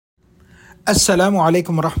Assalamu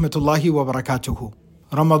alaikum wa rahmatullahi wa barakatuhu.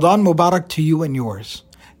 Ramadan Mubarak to you and yours.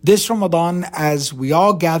 This Ramadan, as we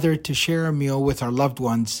all gather to share a meal with our loved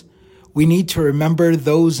ones, we need to remember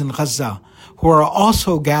those in Gaza who are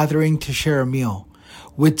also gathering to share a meal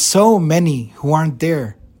with so many who aren't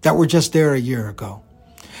there that were just there a year ago.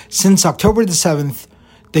 Since October the 7th,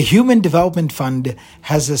 the Human Development Fund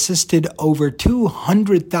has assisted over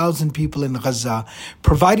 200,000 people in Gaza,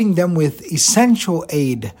 providing them with essential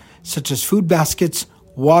aid such as food baskets,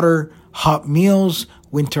 water, hot meals,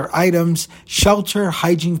 winter items, shelter,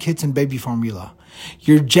 hygiene kits, and baby formula.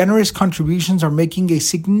 Your generous contributions are making a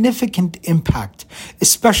significant impact,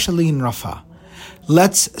 especially in Rafah.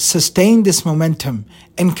 Let's sustain this momentum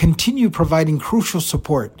and continue providing crucial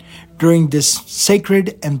support during this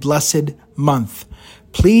sacred and blessed month.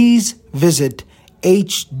 Please visit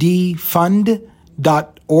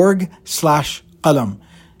hdfund.org/qalam.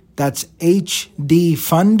 That's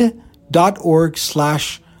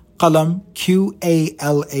hdfund.org/qalam,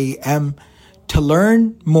 QALAM, to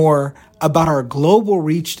learn more about our global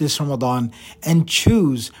reach this Ramadan and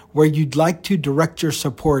choose where you'd like to direct your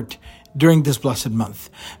support during this blessed month.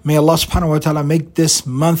 May Allah subhanahu wa ta'ala make this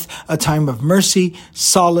month a time of mercy,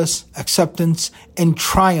 solace, acceptance, and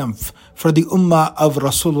triumph for the ummah of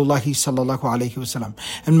Rasulullah sallallahu alayhi wasallam.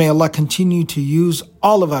 And may Allah continue to use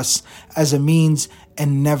all of us as a means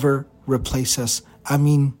and never replace us.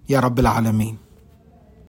 Ameen ya Rabbil Alameen.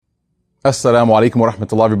 Assalamu alaikum wa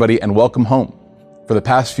rahmatullah, everybody, and welcome home. For the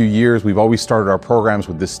past few years, we've always started our programs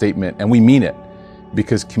with this statement, and we mean it,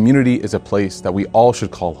 because community is a place that we all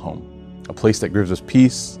should call home. A place that gives us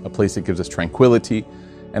peace, a place that gives us tranquility,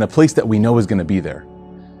 and a place that we know is going to be there.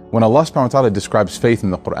 When Allah subhanahu wa ta'ala describes faith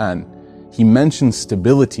in the Quran, He mentions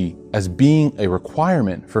stability as being a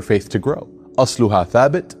requirement for faith to grow. أَصْلُهَا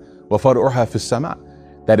ثَابِتٌ وَفَرْعُهَا فِي السَّمَاءِ,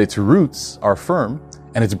 that its roots are firm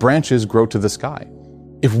and its branches grow to the sky.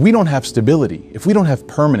 If we don't have stability, if we don't have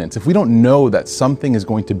permanence, if we don't know that something is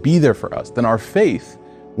going to be there for us, then our faith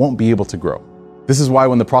won't be able to grow. This is why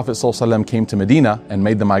when the Prophet ﷺ came to Medina and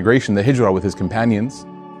made the migration, the hijrah with his companions,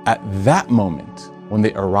 at that moment, when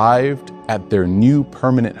they arrived at their new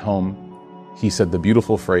permanent home, he said the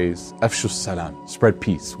beautiful phrase, Afshu salam, spread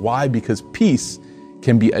peace. Why? Because peace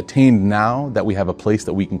can be attained now that we have a place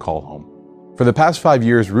that we can call home. For the past 5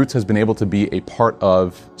 years, Roots has been able to be a part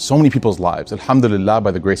of so many people's lives, alhamdulillah,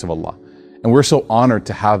 by the grace of Allah. And we're so honored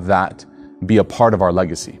to have that be a part of our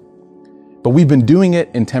legacy. But we've been doing it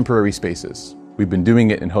in temporary spaces. We've been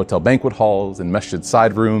doing it in hotel banquet halls, in masjid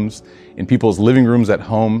side rooms, in people's living rooms at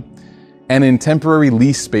home, and in temporary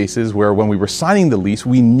lease spaces where when we were signing the lease,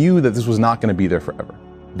 we knew that this was not going to be there forever.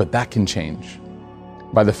 But that can change.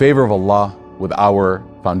 By the favor of Allah, with our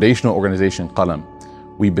foundational organization, Qalam,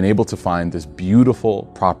 we've been able to find this beautiful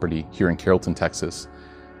property here in Carrollton, Texas,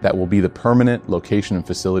 that will be the permanent location and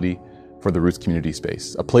facility for the Roots community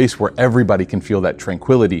space. A place where everybody can feel that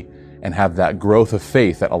tranquility and have that growth of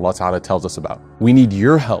faith that Allah Ta'ala tells us about. We need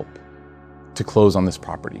your help to close on this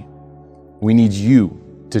property. We need you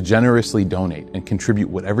to generously donate and contribute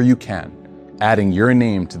whatever you can, adding your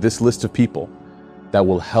name to this list of people that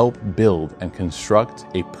will help build and construct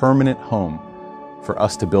a permanent home for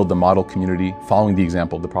us to build the model community following the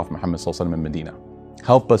example of the Prophet Muhammad ﷺ in Medina.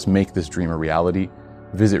 Help us make this dream a reality.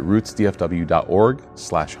 Visit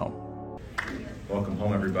rootsdfw.org/home. Welcome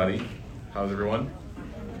home, everybody. How's everyone?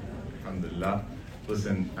 Alhamdulillah.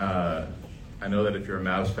 Listen, I know that if you're a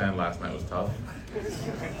Mavs fan, last night was tough.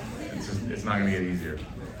 It's not going to get easier.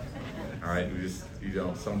 All right,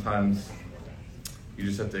 sometimes you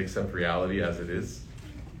just have to accept reality as it is,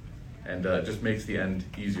 and it just makes the end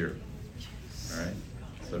easier. All right.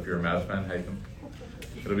 So if you're a Mavs fan, Haytham,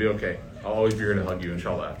 it'll be okay. I'll always be here to hug you,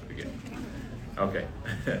 inshallah, after the game. Okay.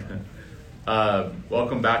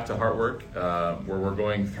 Welcome back to Heartwork, where we're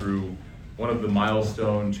going through one of the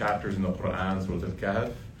milestone chapters in the Quran, Surah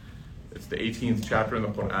Al-Kahf. It's the 18th chapter in the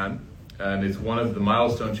Quran, and it's one of the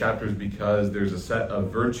milestone chapters because there's a set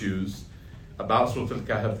of virtues about Surah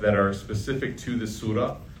Al-Kahf that are specific to this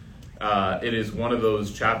surah. It is one of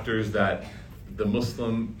those chapters that the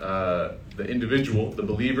Muslim, the individual, the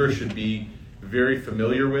believer should be very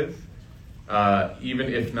familiar with, even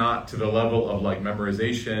if not to the level of like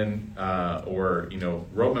memorization or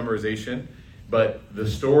rote memorization. But the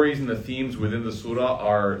stories and the themes within the surah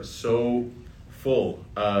are so full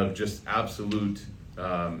of just absolute,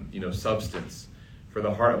 substance for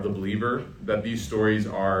the heart of the believer that these stories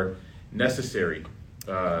are necessary,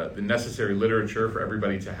 the necessary literature for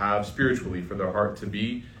everybody to have spiritually, for their heart to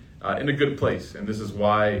be in a good place. And this is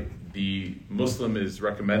why the Muslim is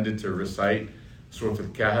recommended to recite Surah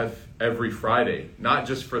Al-Kahf every Friday, not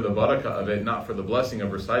just for the barakah of it, not for the blessing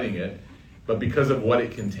of reciting it, but because of what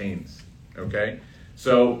it contains. Okay?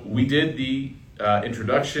 So we did the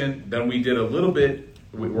introduction, then we did a little bit,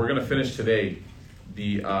 we're going to finish today,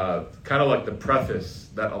 the kind of like the preface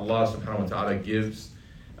that Allah subhanahu wa ta'ala gives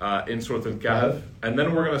in Surah Al-Kahf, and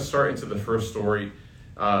then we're going to start into the first story,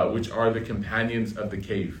 which are the companions of the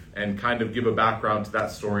cave, and kind of give a background to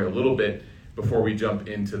that story a little bit before we jump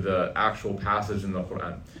into the actual passage in the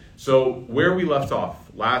Quran. So where we left off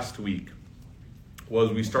last week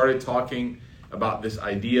was we started talking about this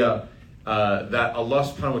idea that Allah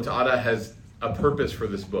subhanahu wa ta'ala has a purpose for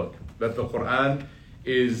this book, that the Quran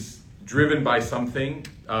is driven by something.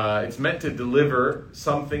 It's meant to deliver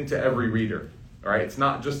something to every reader. All right, it's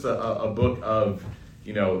not just a book of,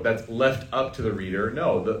 that's left up to the reader.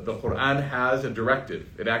 No, the Quran has a directive.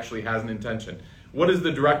 It actually has an intention. What is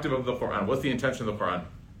the directive of the Quran? What's the intention of the Quran?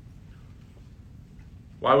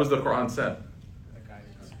 Why was the Quran sent?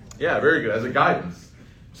 Yeah, very good, as a guidance.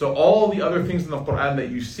 So all the other things in the Quran that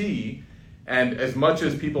you see, and as much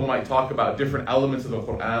as people might talk about different elements of the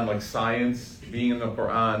Quran, like science being in the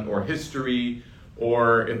Quran, or history,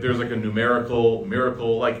 or if there's like a numerical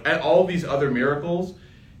miracle, like all these other miracles,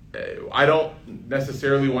 I don't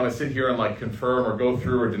necessarily want to sit here and like confirm or go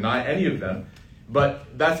through or deny any of them, but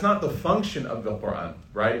that's not the function of the Quran,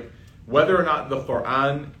 right? Whether or not the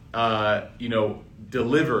Quran,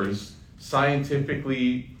 delivers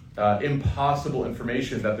scientifically impossible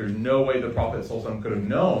information that there's no way the Prophet ﷺ could have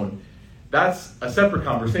known, that's a separate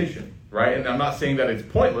conversation, right? And I'm not saying that it's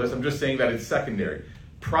pointless, I'm just saying that it's secondary.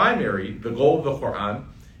 Primary, the goal of the Quran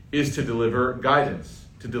is to deliver guidance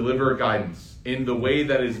in the way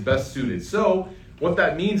that is best suited. So what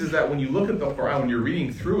that means is that when you look at the Quran, when you're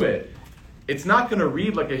reading through it, it's not going to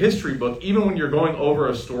read like a history book, even when you're going over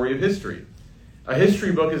a story of history. A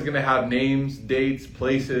history book is going to have names, dates,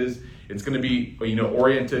 places. It's going to be,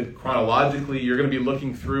 oriented chronologically. You're going to be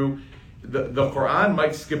looking through. The Quran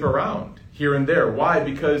might skip around here and there. Why?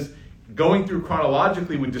 Because going through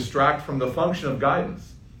chronologically would distract from the function of guidance.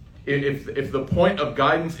 If the point of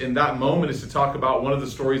guidance in that moment is to talk about one of the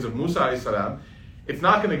stories of Musa alayhi salam, it's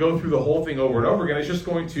not going to go through the whole thing over and over again. It's just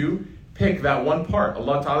going to pick that one part.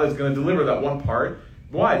 Allah Ta'ala is going to deliver that one part.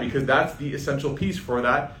 Why? Because that's the essential piece for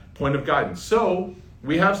that point of guidance. So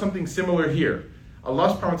we have something similar here.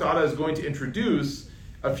 Allah subhanahu wa ta'ala is going to introduce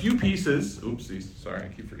a few pieces. Oopsies, sorry, I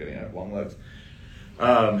keep forgetting I have long legs.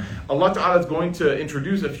 Allah Ta'ala is going to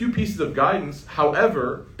introduce a few pieces of guidance.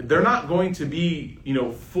 However, they're not going to be,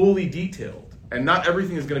 fully detailed, and not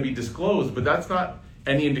everything is going to be disclosed. But that's not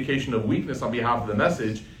any indication of weakness on behalf of the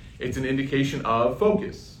message. It's an indication of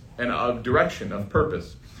focus and of direction, of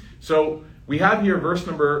purpose. So we have here verse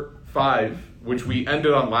number 5, which we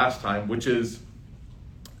ended on last time, which is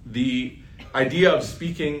the idea of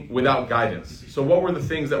speaking without guidance. So what were the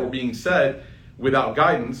things that were being said without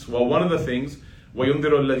guidance? Well, one of the things, وَيُنذِرُ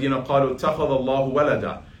الَّذِينَ قَالُوا اتَّخَذَ اللَّهُ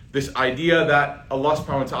وَلَدًا. This idea that Allah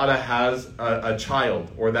subhanahu wa ta'ala has a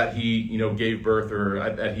child, or that he gave birth,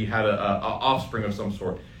 or that he had a offspring of some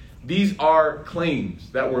sort. These are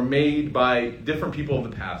claims that were made by different people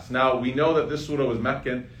of the past. Now, we know that this surah was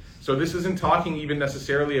Meccan, so this isn't talking even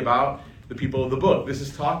necessarily about the people of the book. This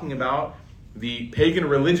is talking about the pagan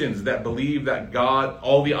religions that believe that God,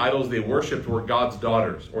 all the idols they worshipped were God's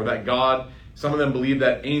daughters, or that God, some of them believed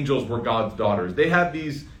that angels were God's daughters. They had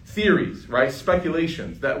these theories, right?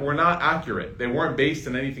 Speculations that were not accurate. They weren't based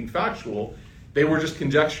in anything factual. They were just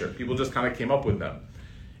conjecture. People just kind of came up with them.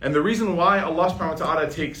 And the reason why Allah subhanahu wa ta'ala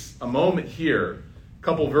takes a moment here, a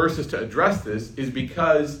couple verses to address this, is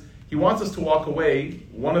because He wants us to walk away,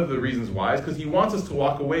 one of the reasons why, is because He wants us to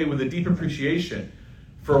walk away with a deep appreciation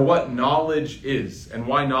for what knowledge is and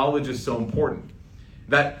why knowledge is so important.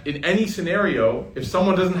 That in any scenario, if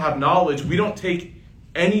someone doesn't have knowledge, we don't take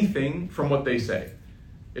anything from what they say.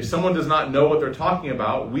 If someone does not know what they're talking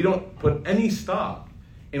about, we don't put any stock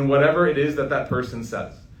in whatever it is that that person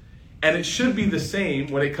says. And it should be the same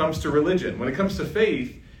when it comes to religion. When it comes to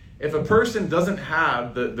faith, if a person doesn't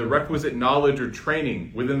have the requisite knowledge or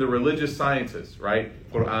training within the religious sciences, right?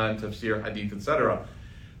 Quran, tafsir, hadith, etc.,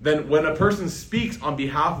 then when a person speaks on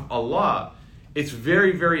behalf of Allah, it's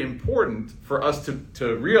very, very important for us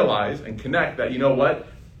to realize and connect that,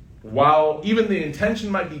 while even the intention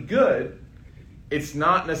might be good, it's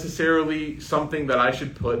not necessarily something that I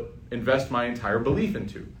should invest my entire belief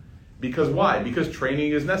into. Because why? Because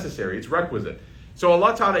training is necessary. It's requisite. So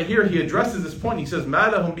Allah Ta'ala here, He addresses this point. He says,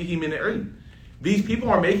 مَا لَهُمْ بِهِ مِنْ عِلْمٍ. These people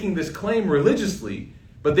are making this claim religiously,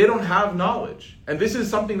 but they don't have knowledge. And this is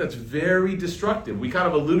something that's very destructive. We kind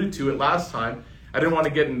of alluded to it last time. I didn't want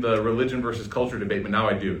to get in the religion versus culture debate, but now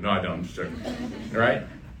I do. No, I don't. I'm just joking. All right?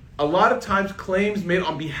 a lot of times claims made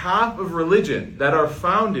on behalf of religion that are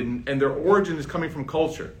founded and their origin is coming from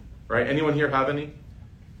culture, right? Anyone here have any?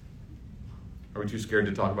 Are we too scared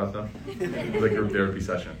to talk about them? It's like a group therapy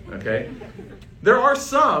session, okay? There are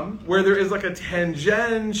some where there is like a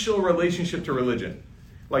tangential relationship to religion,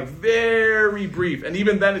 like very brief, and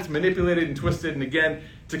even then it's manipulated and twisted, and again,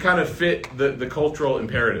 to kind of fit the cultural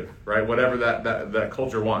imperative, right? Whatever that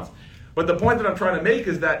culture wants. But the point that I'm trying to make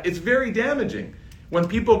is that it's very damaging when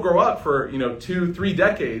people grow up for 2-3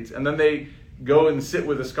 decades, and then they go and sit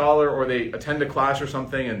with a scholar or they attend a class or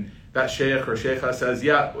something, and that sheikh or sheikha says,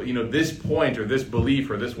 this point or this belief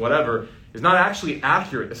or this whatever is not actually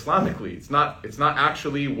accurate Islamically. It's not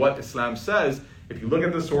actually what Islam says. If you look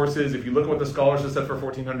at the sources, if you look at what the scholars have said for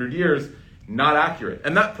 1400 years, not accurate.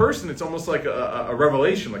 And that person, it's almost like a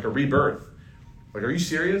revelation, like a rebirth. Like, are you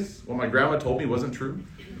serious? What my grandma told me wasn't true?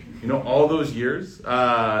 All those years.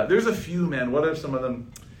 There's a few, man. What are some of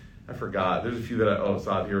them? I forgot. There's a few that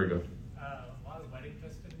Saad, here we go. A lot of wedding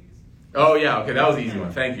festivities. Oh, yeah. Okay, that was the easy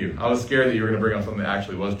one. Thank you. I was scared that you were going to bring up something that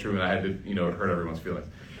actually was true, and I had to, it hurt everyone's feelings.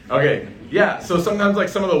 Okay, yeah. So sometimes, like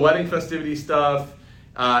some of the wedding festivity stuff,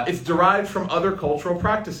 it's derived from other cultural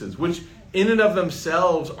practices, which in and of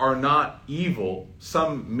themselves are not evil.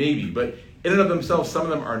 Some maybe, but in and of themselves, some of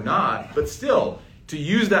them are not. But still, to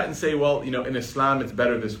use that and say, well, in Islam, it's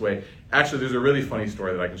better this way. Actually, there's a really funny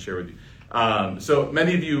story that I can share with you. So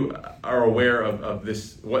many of you are aware of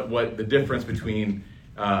this, what the difference between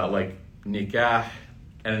like nikah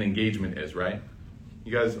and an engagement is, right?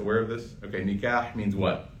 You guys aware of this? Okay, nikah means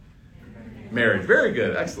what? Marriage. Very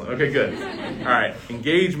good. Excellent. Okay, good. All right.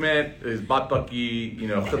 Engagement is bataki,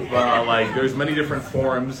 khutbah, like there's many different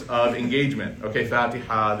forms of engagement. Okay,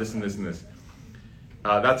 Fatiha, this and this and this.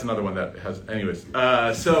 That's another one that has, anyways.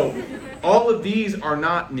 So all of these are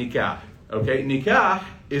not nikah. Okay, nikah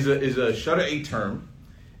is a shari'i term.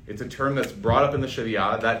 It's a term that's brought up in the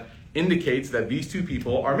Sharia that indicates that these two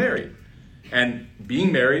people are married. And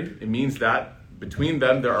being married, it means that between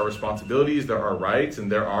them there are responsibilities, there are rights,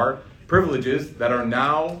 and there are privileges that are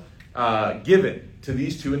now given to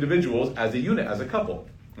these two individuals as a unit, as a couple.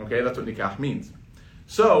 Okay, that's what nikah means.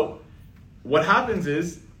 So what happens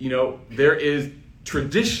is, there is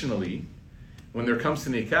traditionally, when there comes to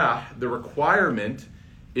nikah, the requirement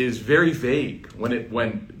is very vague. When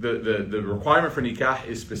the requirement for nikah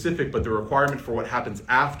is specific, but the requirement for what happens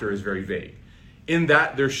after is very vague. In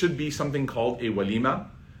that there should be something called a walima,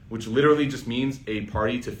 which literally just means a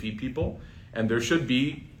party to feed people. And there should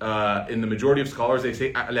be, in the majority of scholars, they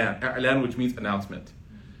say a'lan, which means announcement.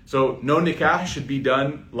 So no nikah should be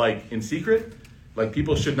done like in secret. Like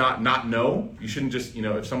people should not know. You shouldn't just,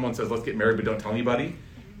 if someone says, let's get married, but don't tell anybody.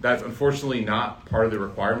 That's unfortunately not part of the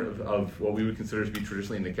requirement of what we would consider to be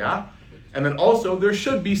traditionally nikah. And then also, there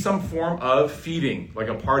should be some form of feeding, like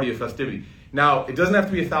a party, a festivity. Now, it doesn't have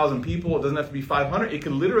to be 1,000 people. It doesn't have to be 500. It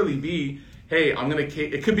could literally be, hey,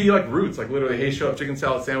 it could be like roots, like literally, hey, show up chicken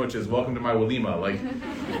salad sandwiches, welcome to my walima. Like,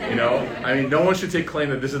 no one should take claim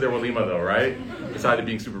that this is their walima though, right? Besides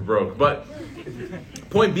being super broke. But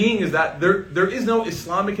point being is that there is no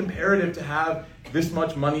Islamic imperative to have this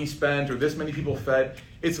much money spent or this many people fed.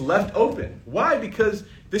 It's left open. Why? Because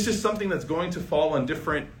this is something that's going to fall on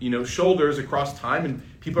different, shoulders across time,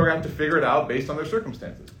 and people are going to have to figure it out based on their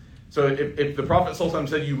circumstances. So if the Prophet ﷺ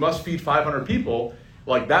said you must feed 500 people,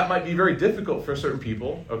 like that might be very difficult for certain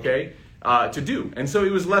people, okay, to do. And so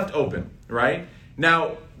it was left open, right?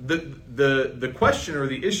 Now, the question or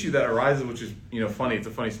the issue that arises, which is, funny, it's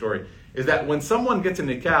a funny story, is that when someone gets a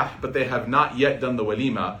nikah, but they have not yet done the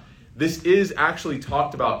walima, this is actually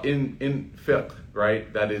talked about in fiqh,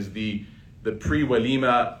 right? That is the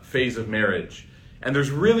pre-walima phase of marriage. And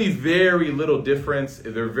there's really very little difference.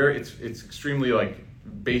 It's extremely like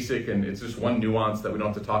basic, and it's just one nuance that we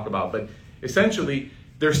don't have to talk about. But essentially,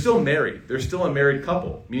 they're still married. They're still a married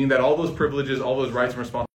couple, meaning that all those privileges, all those rights and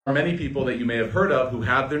responsibilities. There are many people that you may have heard of who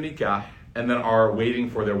have their nikah and then are waiting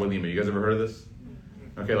for their walima. You guys ever heard of this?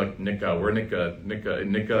 Okay, like nikah. We're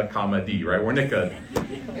nikah, comma D, right? We're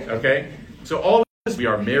nikah. Okay? So all of this, we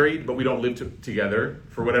are married, but we don't live together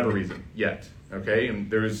for whatever reason yet. Okay?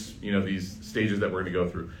 And there's, these stages that we're going to go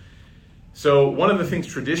through. So one of the things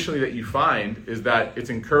traditionally that you find is that it's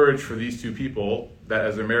encouraged for these two people that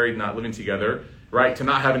as they're married, not living together, right, to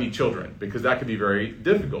not have any children, because that can be very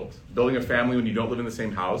difficult. Building a family when you don't live in the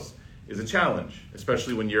same house is a challenge,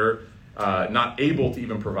 especially when you're not able to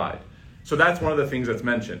even provide. So that's one of the things that's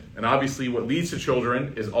mentioned. And obviously what leads to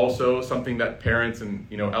children is also something that parents and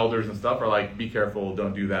elders and stuff are like, be careful,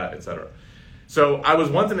 don't do that, etc. So I was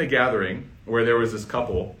once in a gathering where there was this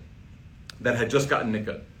couple that had just gotten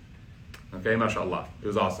nikah. Okay, mashallah. It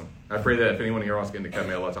was awesome. I pray that if anyone here wants to get nikah,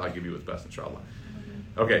 may Allah Ta'ala give you what's best, inshallah.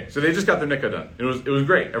 Okay, so they just got their nikah done. It was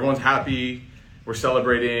great. Everyone's happy. We're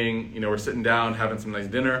celebrating. We're sitting down, having some nice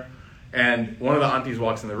dinner. And one of the aunties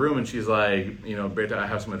walks in the room and she's like, Beta, I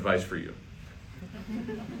have some advice for you.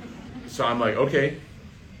 So I'm like, okay.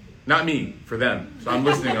 Not me, for them. So I'm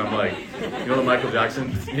listening. I'm like, the Michael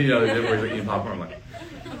Jackson, where he's like eating popcorn. I'm like,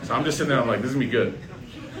 so I'm just sitting there. I'm like, this is gonna be good.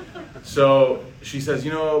 So she says,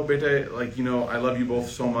 Beta, I love you both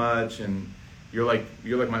so much, and you're like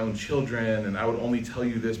my own children, and I would only tell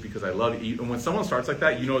you this because I love you. And when someone starts like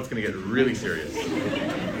that, it's gonna get really serious.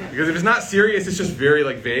 Because if it's not serious, it's just very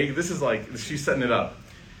vague. This is she's setting it up.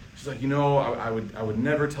 She's like, I would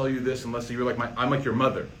never tell you this unless you're I'm like your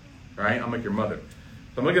mother, right? I'm like your mother.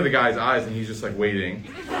 So I'm looking at the guy's eyes, and he's just waiting.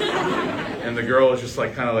 And the girl is just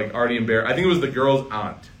kind of already embarrassed. I think it was the girl's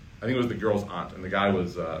aunt. And the guy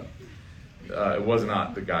was, it was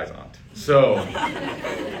not the guy's aunt. So,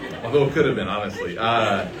 although it could have been, honestly.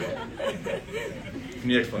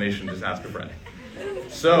 Any explanation, just ask a friend.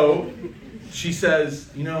 So, she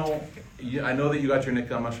says, I know that you got your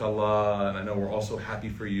nikah, mashallah, and I know we're all so happy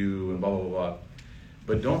for you, and blah, blah, blah.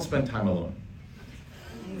 But don't spend time alone.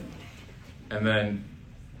 And then,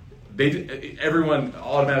 everyone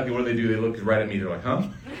automatically, what do? They look right at me. They're like, huh?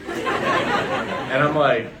 And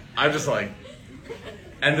I'm just like,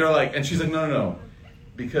 and they're like, and she's like, no.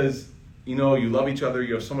 Because, you love each other.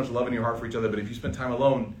 You have so much love in your heart for each other. But if you spend time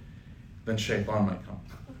alone, then shaitan might come.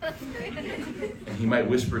 And he might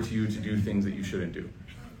whisper to you to do things that you shouldn't do.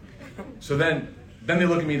 So then they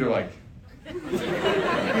look at me. They're like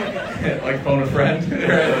phone a friend.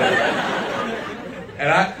 And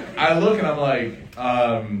I look and I'm like,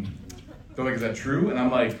 they're like, is that true? And I'm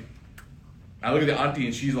like, I look at the auntie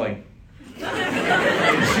and she's like, she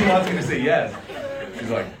wants me to say yes. She's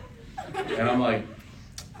like, and I'm like,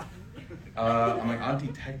 auntie,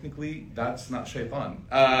 technically that's not shaitan.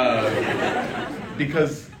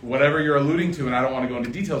 Because whatever you're alluding to, and I don't want to go into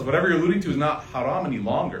details, whatever you're alluding to is not haram any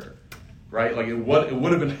longer, right? It would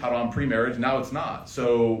have been haram pre-marriage, now it's not.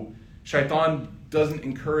 So shaitan doesn't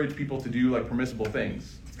encourage people to do permissible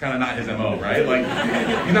things. It's kind of not his MO, right?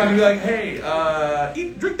 He's not gonna be like, hey,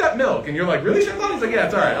 drink that milk, and you're like, really, shaitan? He's like, yeah,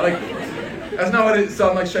 it's all right. That's not what it is. So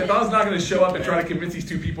I'm like, shaitan's not gonna show up and try to convince these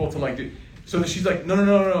two people to do. So she's like, no.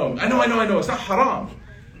 I know. It's not haram,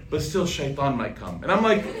 but still, shaitan might come. And I'm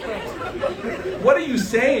like, what are you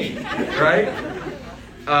saying, right?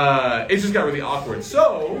 It just got really awkward.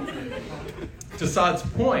 So, to Saad's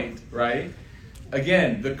point, right?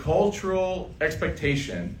 Again, the cultural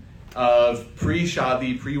expectation of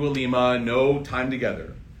pre-shadi, pre-walima, no time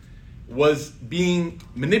together, was being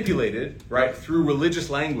manipulated, right, through religious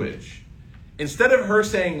language. Instead of her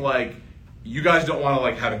saying, you guys don't want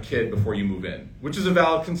to, have a kid before you move in, which is a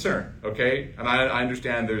valid concern, okay? And I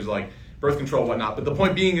understand there's, birth control and whatnot, but the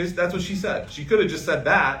point being is that's what she said. She could have just said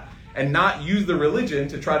that and not used the religion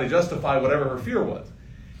to try to justify whatever her fear was.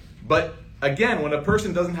 But, again, when a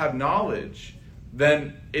person doesn't have knowledge,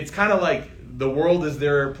 then it's kind of the world is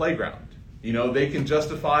their playground. They can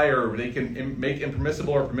justify or they can make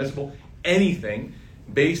impermissible or permissible anything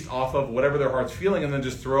based off of whatever their heart's feeling, and then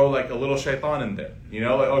just throw a little shaitan in there.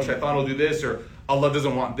 Shaitan will do this, or Allah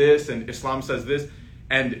doesn't want this, and Islam says this.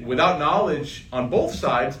 And without knowledge on both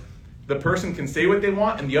sides, the person can say what they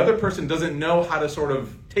want, and the other person doesn't know how to sort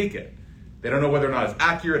of take it. They don't know whether or not it's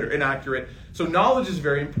accurate or inaccurate. So knowledge is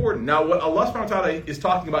very important. Now, what Allah subhanahu wa ta'ala is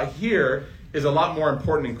talking about here is a lot more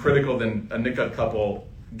important and critical than a nikah couple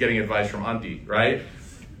getting advice from auntie, right?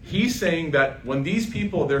 He's saying that when these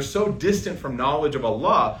people, they're so distant from knowledge of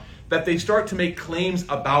Allah that they start to make claims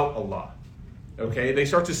about Allah, okay? They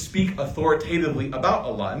start to speak authoritatively about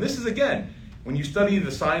Allah. And this is, again, when you study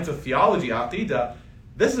the science of theology, aqidah,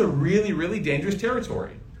 this is a really, really dangerous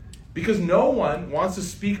territory. Because no one wants to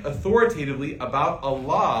speak authoritatively about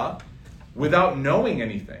Allah without knowing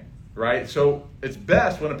anything, right? So it's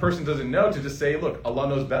best when a person doesn't know to just say, look, Allah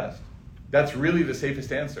knows best. That's really the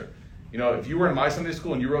safest answer. If you were in my Sunday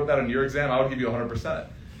school and you wrote that on your exam, I would give you 100%.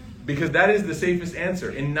 Because that is the safest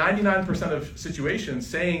answer. In 99% of situations,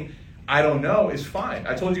 saying, I don't know, is fine.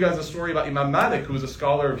 I told you guys a story about Imam Malik, who was a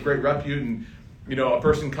scholar of great repute, and a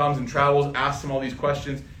person comes and travels, asks him all these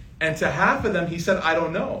questions, and to half of them, he said, I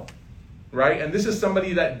don't know. Right? And this is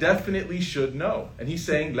somebody that definitely should know. And he's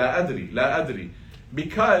saying, la adri.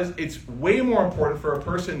 Because it's way more important for a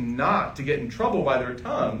person not to get in trouble by their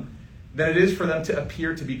tongue than it is for them to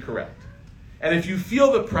appear to be correct. And if you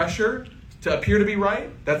feel the pressure to appear to be right,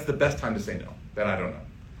 that's the best time to say no, that I don't know.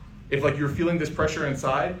 If you're feeling this pressure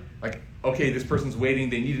inside, okay, this person's waiting,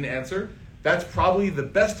 they need an answer, that's probably the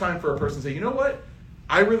best time for a person to say, you know what?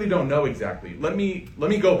 I really don't know exactly. Let me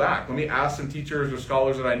go back. Let me ask some teachers or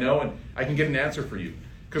scholars that I know, and I can get an answer for you.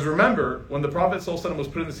 Because remember, when the Prophet ﷺ was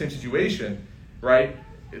put in the same situation, right,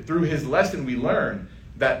 through his lesson we learn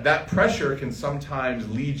that pressure can sometimes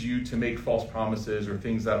lead you to make false promises or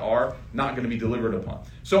things that are not going to be delivered upon.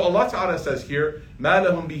 So Allah Ta'ala says here, مَا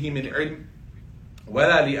لَهُمْ بِهِ مِنْ عِلْمٍ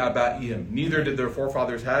وَلَا لِآبَائِهِمْ. Neither did their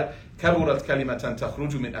forefathers had. كَبُرَتْ كَلِمَةً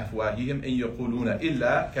تَخْرُجُ مِنْ أَفْوَاهِهِمْ إِنْ يَقُولُونَ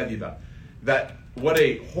إِلَّا كَذِبًا. That what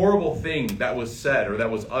a horrible thing that was said or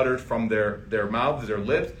that was uttered from their mouths, their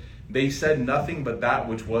lips. They said nothing but that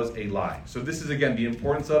which was a lie. So this is again the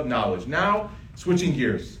importance of knowledge. Now, switching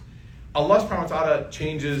gears. Allah subhanahu wa ta'ala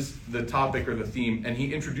changes the topic or the theme, and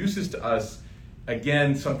He introduces to us,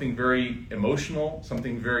 again, something very emotional,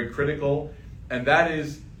 something very critical, and that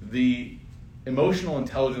is the emotional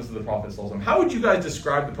intelligence of the Prophet ﷺ. How would you guys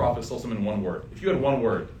describe the Prophet ﷺ in one word? If you had one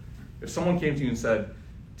word, if someone came to you and said,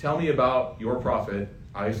 tell me about your Prophet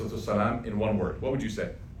ﷺ in one word, what would you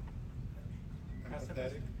say?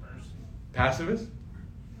 Pacifist?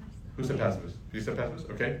 Who said pacifist? You said pacifist?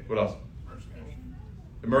 Okay, what else?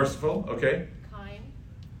 Merciful, okay.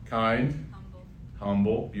 Kind.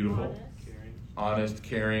 Humble, beautiful. Honest,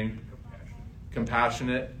 caring.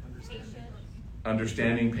 Compassionate.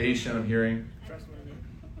 Understanding, patient, I'm hearing.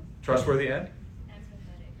 Trustworthy and?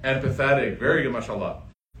 Empathetic. Very good, mashallah.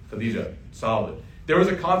 Khadija, solid. There was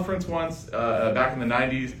a conference once, back in the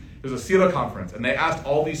 90s, there was a Sira conference, and they asked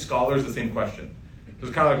all these scholars the same question. It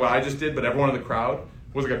was kind of like what I just did, but everyone in the crowd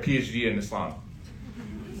was like a PhD in Islam.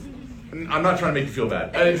 I'm not trying to make you feel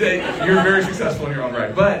bad. You're very successful in your own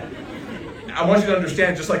right. But I want you to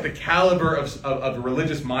understand just like the caliber of the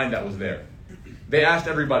religious mind that was there. They asked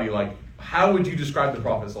everybody, like, how would you describe the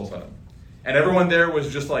Prophet ﷺ? And everyone there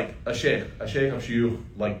was just like a sheikh of shuyukh,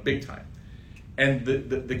 like big time. And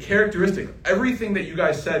the characteristic, everything that you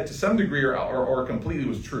guys said to some degree or completely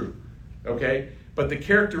was true. Okay? But the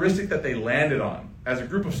characteristic that they landed on as a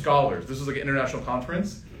group of scholars, this was like an international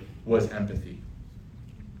conference, was empathy.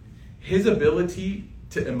 His ability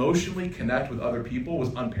to emotionally connect with other people was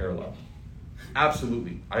unparalleled.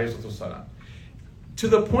 Absolutely. To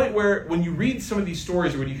the point where when you read some of these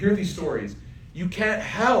stories or when you hear these stories, you can't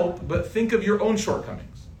help but think of your own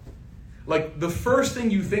shortcomings. Like the first thing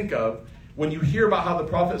you think of when you hear about how the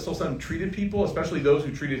Prophet ﷺ treated people, especially those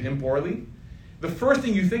who treated him poorly, the first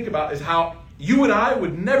thing you think about is how you and I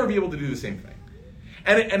would never be able to do the same thing.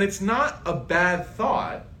 And it's not a bad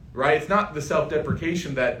thought, right? It's not the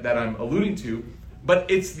self-deprecation that I'm alluding to, but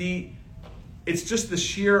it's just the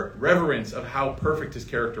sheer reverence of how perfect his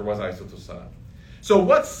character was, alayhi salatu. So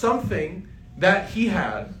what's something that he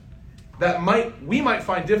had that we might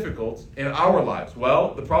find difficult in our lives?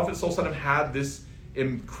 Well, the Prophet ﷺ had this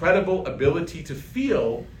incredible ability to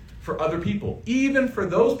feel for other people, even for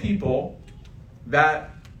those people that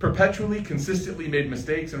perpetually, consistently made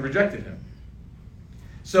mistakes and rejected him.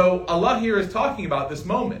 So Allah here is talking about this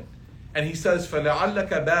moment. And He says, فَلَعَلَّكَ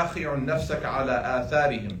بَاخِعٌ نَفْسَكَ عَلَىٰ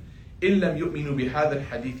آثَارِهِمْ إِن لَمْ يُؤْمِنُوا بِهَذَا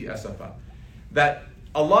الْحَدِيثِ أَسَفًا. That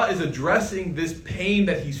Allah is addressing this pain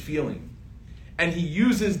that He's feeling. And He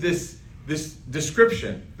uses this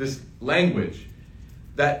description, this language,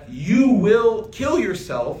 that you will kill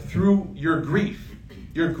yourself through your grief.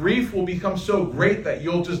 Your grief will become so great that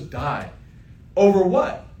you'll just die. Over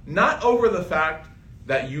what? Not over the fact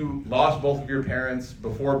that you lost both of your parents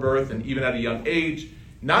before birth and even at a young age.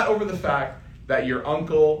 Not over the fact that your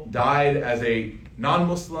uncle died as a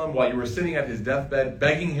non-Muslim while you were sitting at his deathbed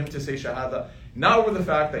begging him to say shahada. Not over the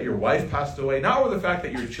fact that your wife passed away. Not over the fact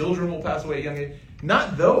that your children will pass away at a young age.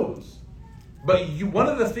 Not those. But one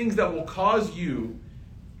of the things that will cause you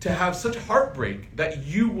to have such heartbreak that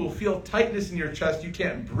you will feel tightness in your chest, you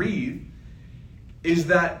can't breathe, is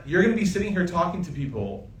that you're going to be sitting here talking to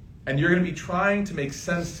people and you're going to be trying to make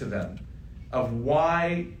sense to them of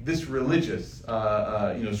why this religious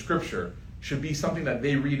scripture should be something that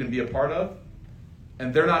they read and be a part of,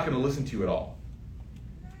 and they're not going to listen to you at all.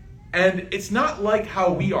 And it's not like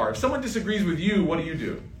how we are. If someone disagrees with you, what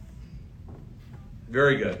do?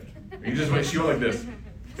 Very good. You just went like this.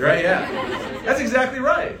 Right? Yeah. That's exactly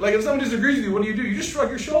right. Like if someone disagrees with you, what do? You just shrug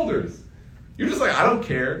your shoulders. You're just like, I don't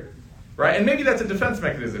care. Right? And maybe that's a defense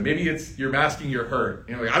mechanism. Maybe it's you're masking your hurt.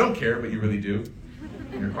 You know, like I don't care, but you really do.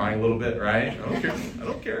 And you're crying a little bit, right? I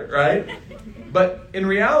don't care, right? But in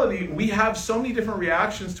reality, we have so many different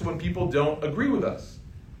reactions to when people don't agree with us.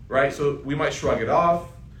 Right? So we might shrug it off.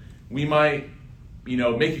 We might,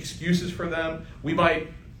 make excuses for them. We might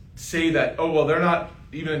say that, oh, well, they're not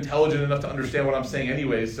even intelligent enough to understand what I'm saying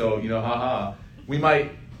anyways, so, haha. We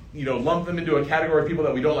might, lump them into a category of people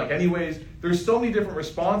that we don't like anyways. There's so many different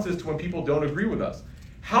responses to when people don't agree with us.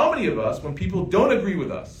 How many of us, when people don't agree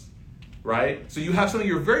with us, right? So you have something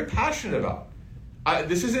you're very passionate about.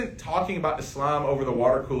 This isn't talking about Islam over the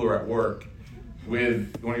water cooler at work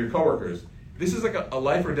with one of your coworkers. This is like a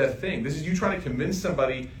life or death thing. This is you trying to convince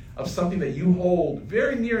somebody of something that you hold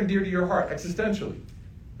very near and dear to your heart existentially.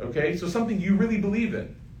 Okay? So something you really believe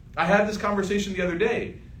in. I had this conversation the other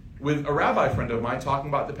day with a rabbi friend of mine talking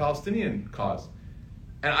about the Palestinian cause.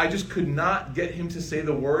 And I just could not get him to say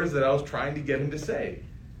the words that I was trying to get him to say.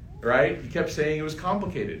 Right? He kept saying it was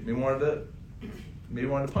complicated. Maybe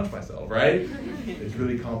wanted to punch myself, right? It's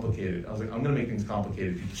really complicated. I was like, I'm going to make things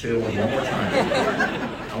complicated. If you say the word one more time,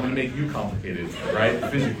 I'm going to make you complicated, right?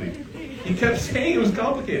 Physically. He kept saying it was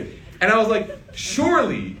complicated. And I was like,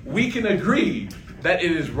 surely we can agree that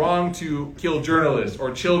it is wrong to kill journalists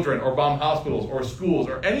or children or bomb hospitals or schools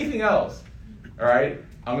or anything else, all right?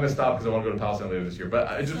 I'm going to stop because I want to go to Palestine later this year,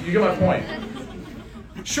 but you get my point.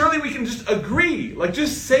 Surely we can just agree, like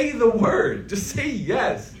just say the word, just say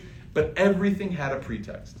yes. But everything had a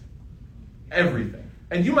pretext. Everything.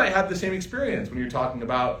 And you might have the same experience when you're talking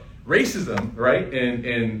about racism, right?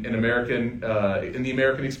 In the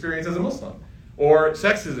American experience as a Muslim, or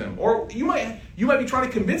sexism, or you might be trying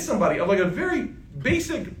to convince somebody of like a very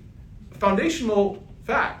basic, foundational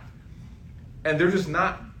fact, and they're just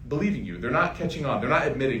not believing you. They're not catching on. They're not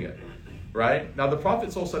admitting it, right? Now, the Prophet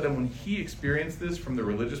ﷺ, when he experienced this from the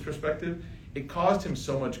religious perspective, it caused him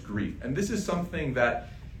so much grief, and this is something that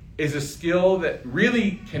is a skill that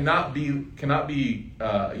really cannot be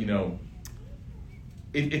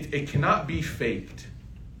it cannot be faked.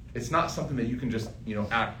 It's not something that you can just,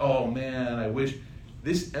 act, oh man, I wish.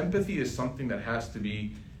 This empathy is something that has to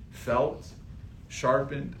be felt,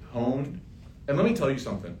 sharpened, honed. And let me tell you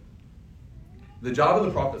something. The job of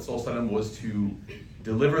the Prophet ﷺ was to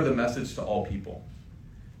deliver the message to all people.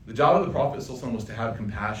 The job of the Prophet ﷺ was to have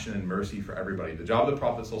compassion and mercy for everybody. The job of the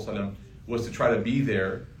Prophet ﷺ was to try to be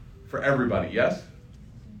there for everybody, yes?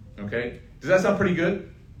 Okay? Does that sound pretty good?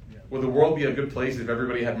 Yeah. Would the world be a good place if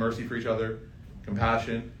everybody had mercy for each other,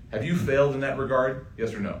 compassion? Have you failed in that regard?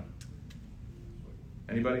 Yes or no?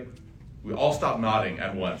 Anybody? We all stop nodding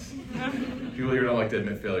at once. People here don't like to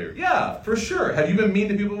admit failure. Yeah, for sure. Have you been mean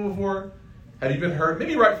to people before? Have you been hurt?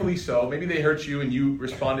 Maybe rightfully so. Maybe they hurt you and you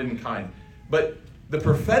responded in kind. But the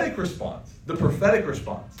prophetic response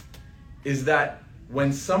is that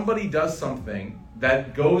when somebody does something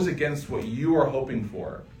that goes against what you are hoping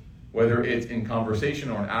for, whether it's in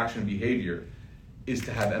conversation or in action behavior, is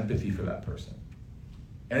to have empathy for that person.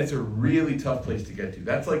 And it's a really tough place to get to.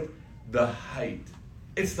 That's like the height.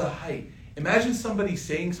 It's the height. Imagine somebody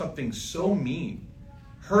saying something so mean,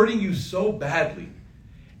 hurting you so badly,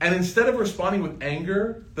 and instead of responding with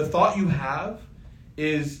anger, the thought you have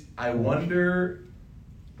is, I wonder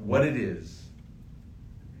what it is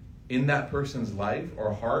in that person's life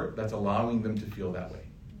or heart that's allowing them to feel that way.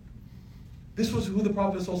 This was who the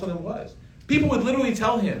Prophet ﷺ was. People would literally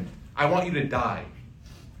tell him, I want you to die.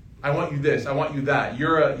 I want you this, I want you that.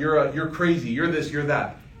 You're crazy, you're this, you're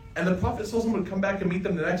that. And the Prophet ﷺ would come back and meet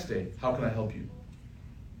them the next day. How can I help you?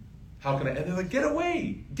 How can I? And they're like, get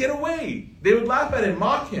away, get away. They would laugh at him,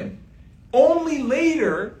 mock him. Only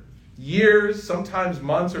later, years, sometimes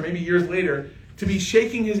months, or maybe years later, to be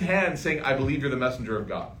shaking his hand saying, I believe you're the messenger of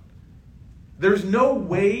God. There's no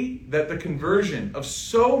way that the conversion of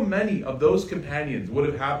so many of those companions would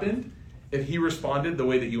have happened if he responded the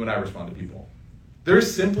way that you and I respond to people.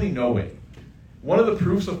 There's simply no way. One of the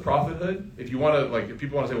proofs of prophethood, if people want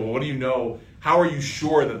to say, well, what do you know? How are you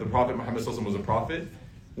sure that the Prophet Muhammad ﷺ was a prophet?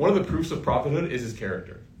 One of the proofs of prophethood is his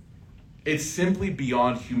character. It's simply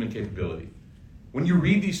beyond human capability. When you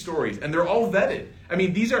read these stories, and they're all vetted. I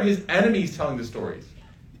mean, these are his enemies telling the stories.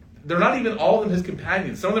 They're not even all of them his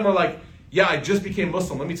companions. Some of them are like, yeah, I just became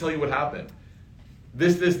Muslim. Let me tell you what happened.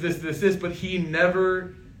 This. But he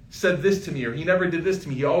never said this to me, or he never did this to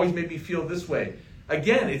me. He always made me feel this way.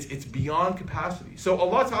 Again, it's beyond capacity. So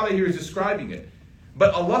Allah Ta'ala here is describing it.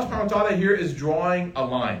 But Allah Subhanahu wa Ta'ala here is drawing a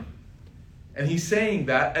line. And he's saying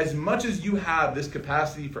that as much as you have this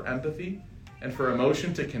capacity for empathy and for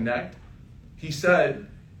emotion to connect, he said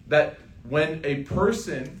that when a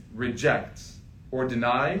person rejects or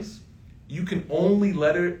denies, you can only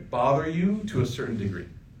let it bother you to a certain degree.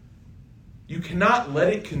 You cannot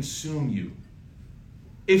let it consume you.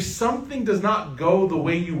 If something does not go the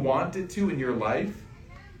way you want it to in your life,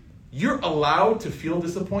 you're allowed to feel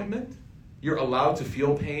disappointment. You're allowed to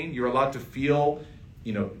feel pain. You're allowed to feel,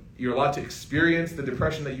 you're allowed to experience the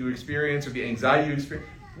depression that you experience or the anxiety you experience.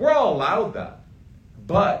 We're all allowed that.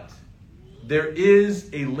 But there is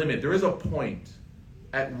a limit. There is a point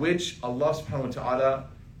at which Allah subhanahu wa ta'ala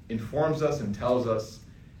informs us and tells us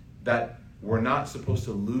that we're not supposed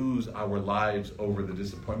to lose our lives over the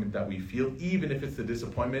disappointment that we feel, even if it's the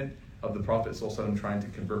disappointment of the Prophet ﷺ trying to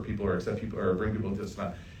convert people or accept people or bring people into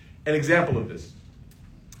Islam. An example of this,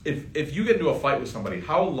 if you get into a fight with somebody,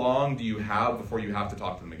 how long do you have before you have to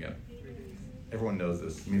talk to them again? Everyone knows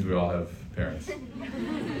this. It means we all have parents.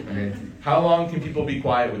 Okay. How long can people be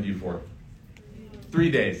quiet with you for? 3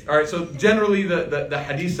 days. All right, so generally the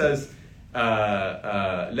hadith says,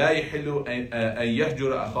 لا يحل أن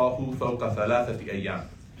يهجر أخاه فوق ثلاثة أيام.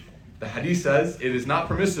 The hadith says it is not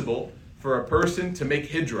permissible for a person to make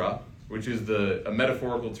hijrah, which is a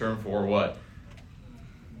metaphorical term for what?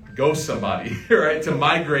 Ghost somebody, right? To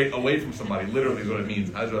migrate away from somebody, literally is what it means.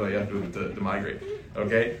 Hajra yahjur, to migrate.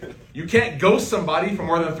 Okay? You can't ghost somebody for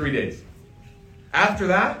more than 3 days. After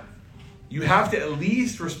that, you have to at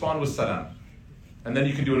least respond with salam. And then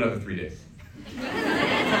you can do another 3 days.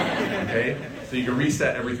 Okay? So you can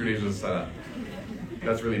reset every 3 days with salam.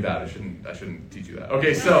 That's really bad. I shouldn't teach you that.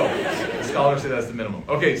 Okay, so the scholars say that's the minimum.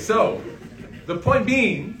 Okay, so the point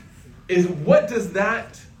being is what does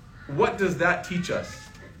that teach us?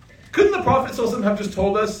 Couldn't the Prophet ﷺ have just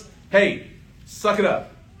told us, hey, suck it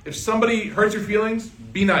up. If somebody hurts your feelings,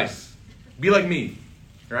 be nice. Be like me.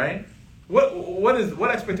 Right?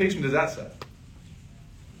 What expectation does that set?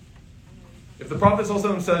 If the Prophet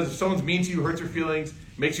ﷺ says if someone's mean to you, hurts your feelings,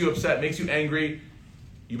 makes you upset, makes you angry,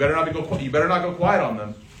 you better not go quiet on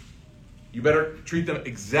them. You better treat them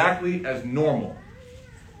exactly as normal.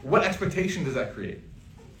 What expectation does that create?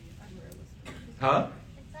 Huh?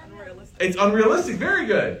 It's unrealistic. Very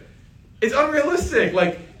good. It's unrealistic.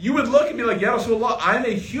 Like, you would look and be like, Ya Rasulullah, I'm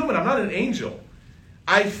a human. I'm not an angel.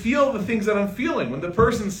 I feel the things that I'm feeling. When the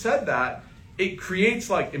person said that, it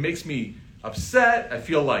makes me upset. I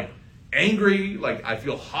feel like angry. Like, I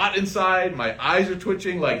feel hot inside. My eyes are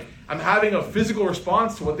twitching. Like, I'm having a physical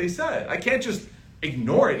response to what they said. I can't just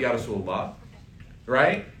ignore it, Ya Rasulullah.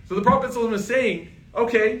 Right? So the Prophet ﷺ is saying,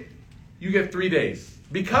 okay, you get 3 days.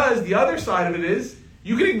 Because the other side of it is,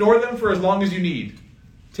 you can ignore them for as long as you need.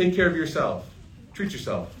 Take care of yourself. Treat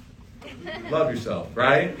yourself. Love yourself,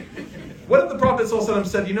 right? What if the Prophet ﷺ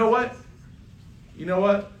said, you know what?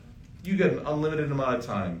 You get an unlimited amount of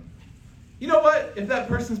time. You know what? If that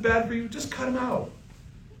person's bad for you, just cut them out.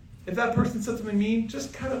 If that person said something mean,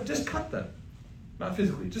 just cut them. Not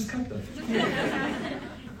physically, just cut them.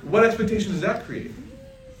 What expectation does that create?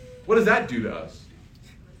 What does that do to us?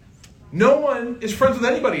 No one is friends with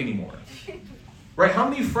anybody anymore. Right? How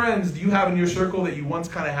many friends do you have in your circle that you once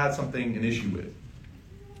kind of had an issue with?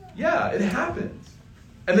 Yeah, it happens.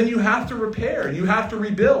 And then you have to repair, and you have to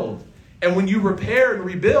rebuild. And when you repair and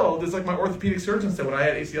rebuild, it's like my orthopedic surgeon said when I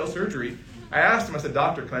had ACL surgery. I asked him, I said,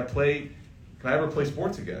 doctor, can I ever play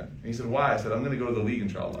sports again? And he said, why? I said, I'm going to go to the league,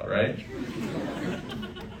 inshallah, right?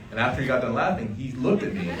 And after he got done laughing, he looked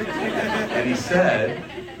at me and he said,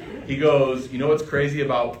 he goes, you know what's crazy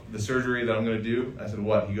about the surgery that I'm going to do? I said,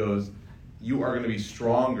 what? He goes, you are going to be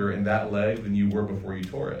stronger in that leg than you were before you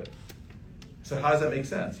tore it. I said, how does that make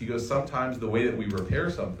sense? He goes, sometimes the way that we repair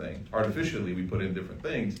something, artificially, we put in different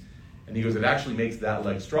things. And he goes, it actually makes that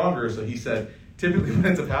leg stronger. So he said, typically what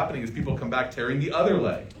ends up happening is people come back tearing the other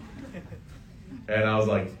leg. And I was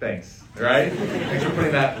like, thanks, all right? Thanks for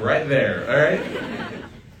putting that right there, all right?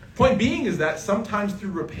 Point being is that sometimes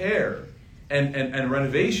through repair and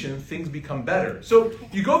renovation, things become better. So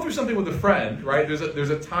you go through something with a friend, right? There's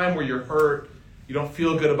a time where you're hurt, you don't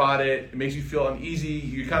feel good about it, it makes you feel uneasy,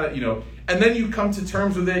 you kind of, and then you come to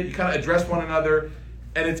terms with it, you kind of address one another,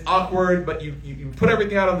 and it's awkward, but you put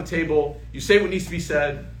everything out on the table, you say what needs to be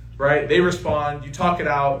said, right? They respond, you talk it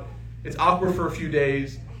out, it's awkward for a few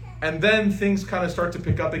days, and then things kind of start to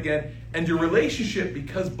pick up again, and your relationship,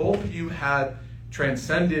 because both of you had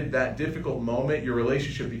transcended that difficult moment, your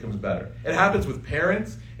relationship becomes better. It happens with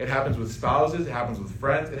parents, it happens with spouses, it happens with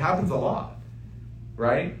friends, it happens a lot,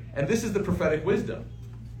 right? And this is the prophetic wisdom,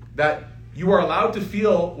 that you are allowed to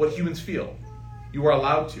feel what humans feel. You are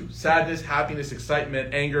allowed to. Sadness, happiness,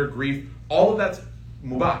 excitement, anger, grief, all of that's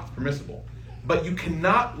mubah, permissible. But you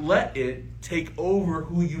cannot let it take over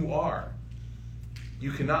who you are.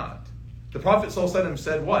 You cannot. The Prophet ﷺ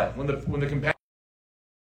said what? When the companion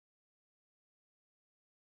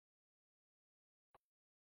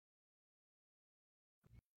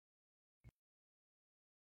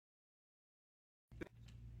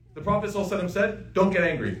The Prophet ﷺ said, don't get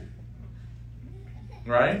angry.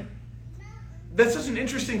 Right? That's such an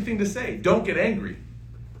interesting thing to say. Don't get angry.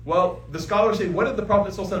 Well, the scholars say, what did the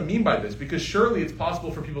Prophet ﷺ mean by this? Because surely it's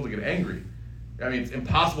possible for people to get angry. I mean, it's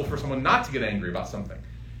impossible for someone not to get angry about something.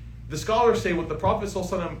 The scholars say what the Prophet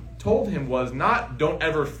ﷺ told him was not don't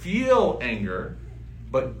ever feel anger,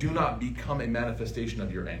 but do not become a manifestation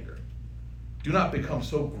of your anger. Do not become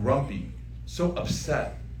so grumpy, so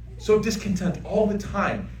upset, so discontent all the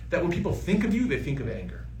time that when people think of you, they think of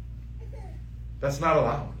anger. That's not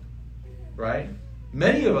allowed, right?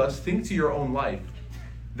 Many of us, think to your own life.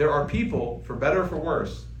 There are people, for better or for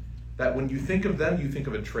worse, that when you think of them, you think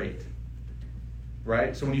of a trait,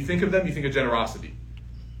 right? So when you think of them, you think of generosity.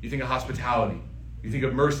 You think of hospitality. You think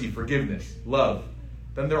of mercy, forgiveness, love.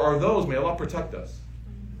 Then there are those, may Allah protect us,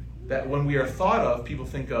 that when we are thought of, people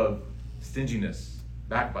think of stinginess,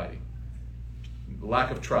 backbiting,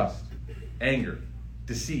 lack of trust, anger,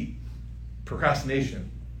 deceit, procrastination.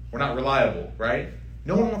 We're not reliable, right?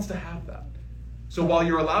 No one wants to have that. So while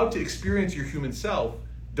you're allowed to experience your human self,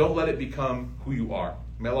 don't let it become who you are.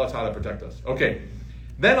 May Allah Ta'ala protect us. Okay,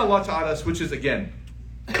 then Allah Ta'ala switches again,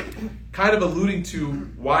 kind of alluding to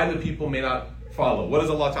why the people may not follow. What does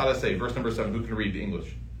Allah Ta'ala say? Verse number 7, who can read the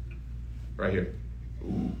English? Right here.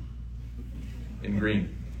 Ooh. In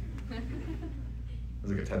green.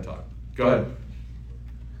 It's like a TED Talk. Go ahead.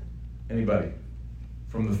 Anybody?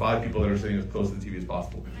 From the 5 people that are sitting as close to the TV as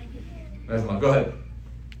possible. Go ahead.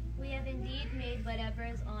 We have indeed made whatever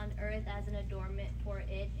is on earth as an adornment for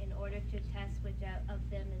it in order to test which of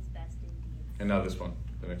them is best indeed. And now this one,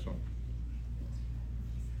 the next one.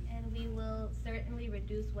 And we will certainly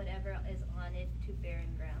reduce whatever is on it to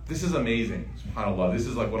barren ground. This is amazing, subhanAllah. This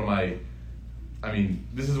is like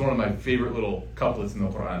this is one of my favorite little couplets in the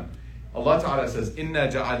Quran. Allah Ta'ala says,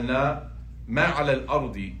 إِنَّا جَعَلْنَا مَا عَلَى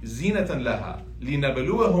الْأَرْضِ زِينَةً لَهَا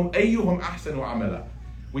لِنَبْلُوَهُمْ أَيُّهُمْ أَحْسَنُ عَمَلًا.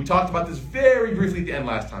 We talked about this very briefly at the end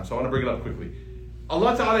last time, so I want to bring it up quickly.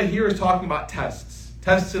 Allah Ta'ala here is talking about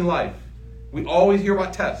tests in life. We always hear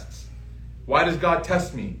about tests. Why does God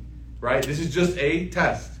test me? Right? This is just a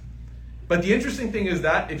test. But the interesting thing is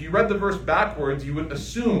that if you read the verse backwards, you would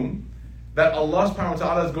assume that Allah subhanahu wa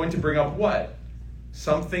ta'ala is going to bring up what?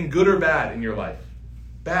 Something good or bad in your life.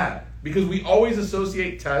 Bad. Because we always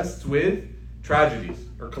associate tests with tragedies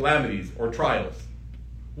or calamities or trials.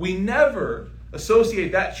 We never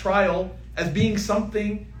associate that trial as being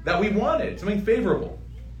something that we wanted, something favorable.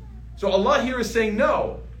 So Allah here is saying,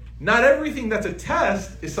 no, not everything that's a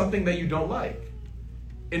test is something that you don't like.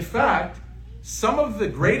 In fact, some of the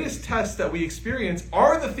greatest tests that we experience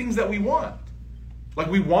are the things that we want. Like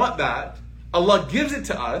we want that, Allah gives it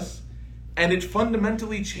to us, and it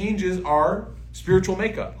fundamentally changes our spiritual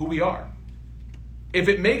makeup, who we are. If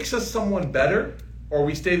it makes us someone better, or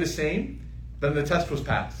we stay the same, then the test was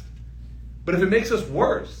passed. But if it makes us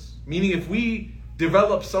worse, meaning if we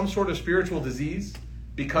develop some sort of spiritual disease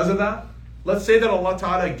because of that, let's say that Allah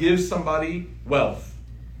Ta'ala gives somebody wealth,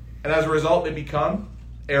 and as a result they become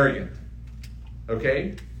arrogant.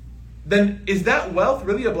 Okay? Then is that wealth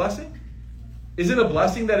really a blessing? Is it a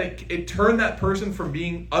blessing that it turned that person from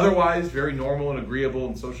being otherwise very normal and agreeable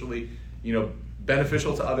and socially,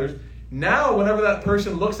 beneficial to others? Now, whenever that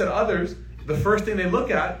person looks at others, the first thing they look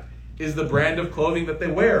at is the brand of clothing that they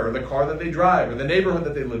wear, or the car that they drive, or the neighborhood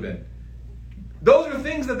that they live in. Those are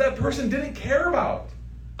things that person didn't care about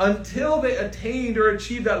until they attained or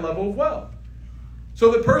achieved that level of wealth. So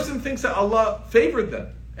the person thinks that Allah favored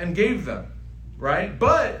them and gave them, right?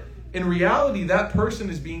 But in reality, that person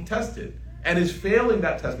is being tested and is failing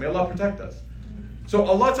that test. May Allah protect us. So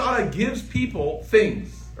Allah Ta'ala gives people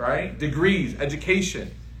things, right? Degrees, education,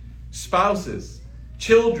 spouses,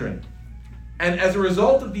 children. And as a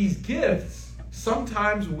result of these gifts,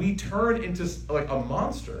 sometimes we turn into like a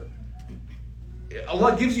monster.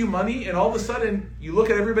 Allah gives you money, and all of a sudden, you look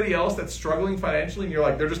at everybody else that's struggling financially, and you're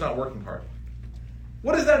like, they're just not working hard.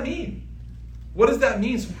 What does that mean? What does that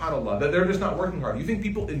mean, subhanAllah, that they're just not working hard? You think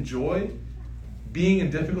people enjoy being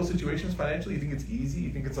in difficult situations financially? You think it's easy?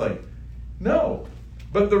 You think it's like, no.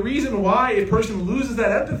 But the reason why a person loses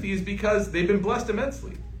that empathy is because they've been blessed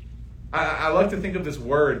immensely. I like to think of this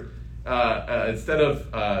word, instead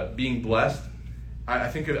of being blessed, I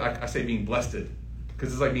say being blessed,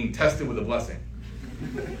 because it's like being tested with a blessing,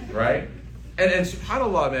 right? And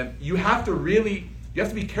subhanAllah, man, you have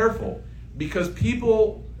to be careful, because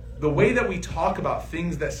people, the way that we talk about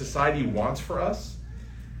things that society wants for us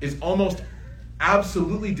is almost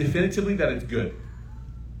absolutely definitively that it's good.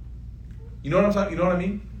 You know what I'm talking? You know what I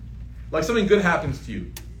mean? Like something good happens to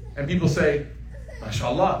you, and people say,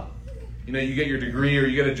 MashaAllah. You get your degree, or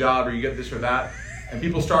you get a job, or you get this or that, and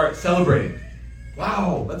people start celebrating.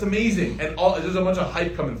 Wow, that's amazing. And there's a bunch of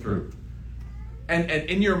hype coming through. And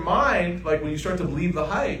in your mind, like when you start to believe the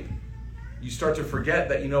hype, you start to forget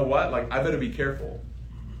that, I better be careful.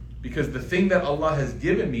 Because the thing that Allah has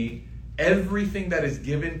given me, everything that is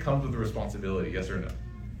given comes with a responsibility, yes or no?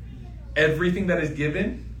 Everything that is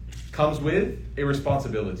given comes with a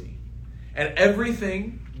responsibility. And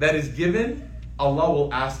everything that is given, Allah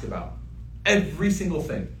will ask about. Every single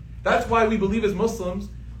thing. That's why we believe as Muslims,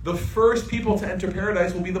 the first people to enter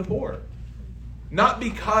paradise will be the poor. Not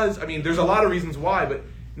because, there's a lot of reasons why, but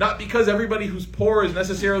not because everybody who's poor is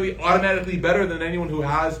necessarily automatically better than anyone who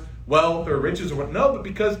has wealth or riches or what. No, but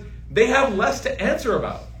because they have less to answer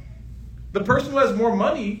about. The person who has more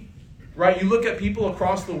money, right? You look at people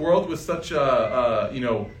across the world with such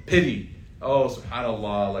pity. Oh,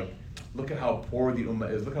 subhanAllah, like, look at how poor the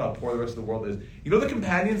ummah is. Look at how poor the rest of the world is. You know the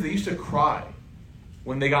companions, they used to cry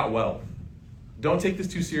when they got wealth. Don't take this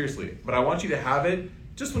too seriously, but I want you to have it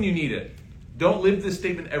just when you need it. Don't live this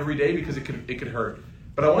statement every day because it could hurt.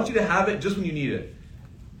 But I want you to have it just when you need it.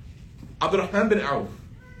 Abdurrahman bin Auf,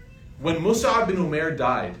 when Mus'ab bin Umair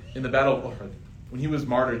died in the Battle of Uhud, when he was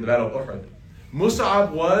martyred in the Battle of Uhud,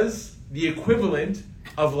 Mus'ab was the equivalent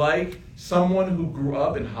of like someone who grew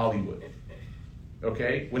up in Hollywood.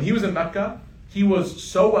 Okay? When he was in Mecca, he was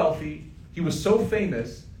so wealthy, he was so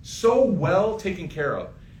famous, so well taken care of,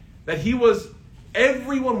 that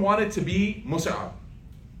everyone wanted to be Mus'ab.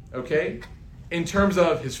 Okay? In terms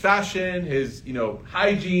of his fashion, his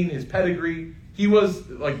hygiene, his pedigree, he was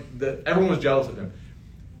like everyone was jealous of him.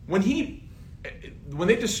 When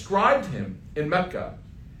they described him in Mecca,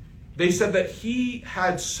 they said that he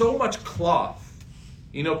had so much cloth.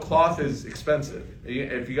 Cloth is expensive.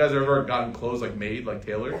 If you guys have ever gotten clothes made, like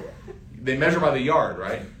tailored, they measure by the yard,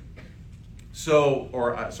 right? So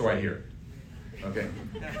I hear. Okay.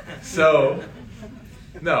 So,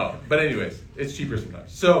 no, but anyways, it's cheaper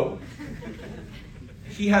sometimes. So,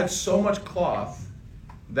 he had so much cloth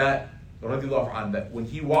that when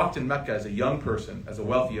he walked in Mecca as a young person, as a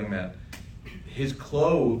wealthy young man, his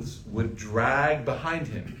clothes would drag behind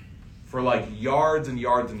him for like yards and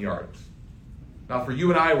yards and yards. Now for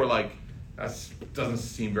you and I, we're like, that doesn't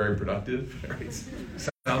seem very productive. Right?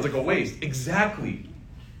 Sounds like a waste. Exactly.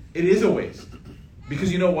 It is a waste.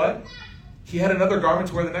 Because you know what? He had another garment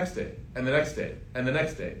to wear the next day, and the next day, and the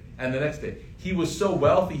next day, and the next day. He was so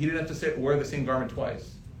wealthy, he didn't have to wear the same garment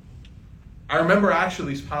twice. I remember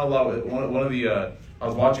actually, subhanAllah, I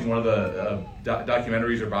was watching one of the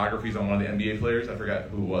documentaries or biographies on one of the NBA players, I forgot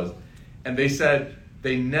who it was, and they said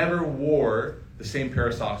they never wore the same pair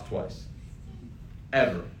of socks twice.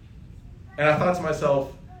 Ever. And I thought to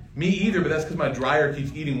myself, me either, but that's because my dryer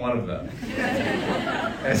keeps eating one of them.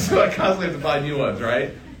 And so I constantly have to buy new ones,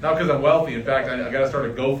 right? Not because I'm wealthy. In fact, I got to start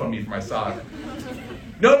a GoFundMe for my sock.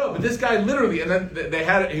 No, but this guy literally, and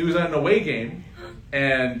then he was at an away game,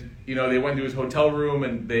 and they went to his hotel room,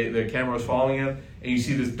 and the camera was following him, and you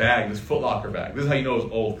see this bag, this Foot Locker bag. This is how you know it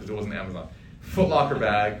was old, because it wasn't Amazon. Foot Locker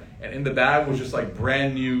bag, and in the bag was just like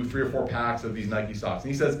brand new 3 or 4 packs of these Nike socks.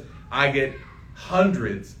 And he says, I get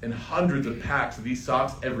hundreds and hundreds of packs of these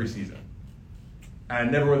socks every season. And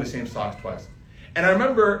I never wear the same socks twice. And I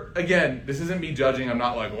remember, again, this isn't me judging, I'm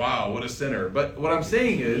not like, wow, what a sinner. But what I'm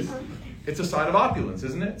saying is, it's a sign of opulence,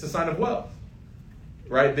 isn't it? It's a sign of wealth.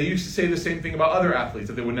 Right? They used to say the same thing about other athletes,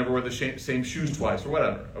 that they would never wear the same shoes twice or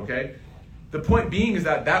whatever, okay? The point being is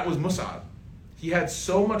that was Mus'ab. He had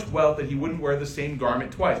so much wealth that he wouldn't wear the same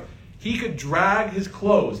garment twice. He could drag his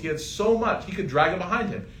clothes. He had so much, he could drag it behind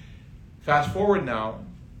him. Fast forward now,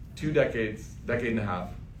 2 decades, decade and a half,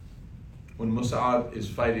 when Mus'ab is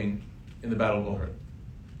fighting in the Battle of Uhud.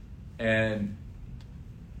 And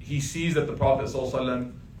he sees that the Prophet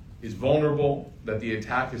ﷺ is vulnerable, that the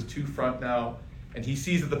attack is to front now, and he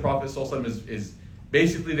sees that the Prophet ﷺ is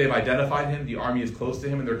basically, they've identified him, the army is close to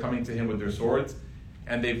him, and they're coming to him with their swords,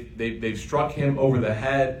 and they've struck him over the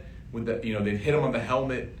head, they've hit him on the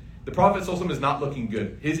helmet. The Prophet ﷺ is not looking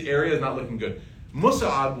good. His area is not looking good.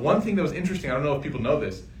 Mus'ab, one thing that was interesting, I don't know if people know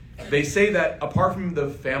this, they say that apart from the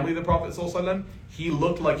family of the Prophet ﷺ, he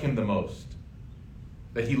looked like him the most.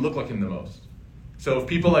 That he looked like him the most. So if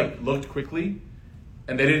people looked quickly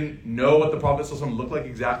and they didn't know what the Prophet ﷺ looked like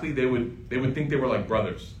exactly, they would think they were like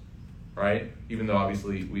brothers, right? Even though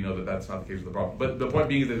obviously we know that that's not the case with the Prophet. But the point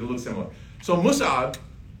being is that they look similar. So Mus'ab,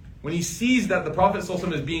 when he sees that the Prophet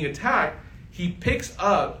ﷺ is being attacked, he picks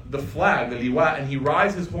up the flag, the liwa, and he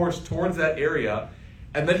rides his horse towards that area,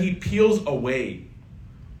 and then he peels away.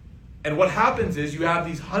 And what happens is you have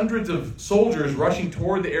these hundreds of soldiers rushing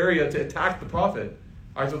toward the area to attack the Prophet,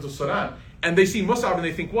 and they see Mus'ab and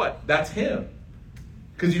they think, what? That's him.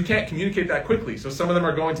 Because you can't communicate that quickly. So some of them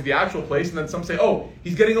are going to the actual place, and then some say, oh,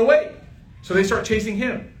 he's getting away. So they start chasing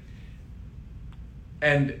him.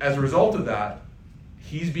 And as a result of that,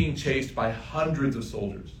 he's being chased by hundreds of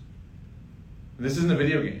soldiers. This isn't a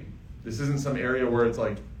video game. This isn't some area where it's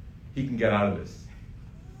like, he can get out of this.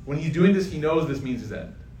 When he's doing this, he knows this means his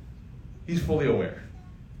end. He's fully aware.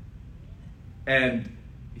 And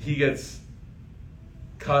he gets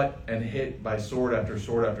cut and hit by sword after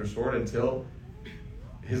sword after sword until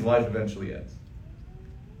his life eventually ends.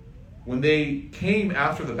 When they came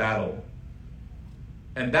after the battle,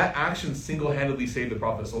 and that action single-handedly saved the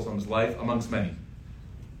Prophet ﷺ's life amongst many.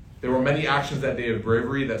 There were many actions that day of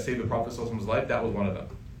bravery that saved the Prophet ﷺ's life. That was one of them.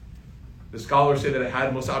 The scholars say that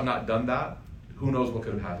had Mus'ab not done that, who knows what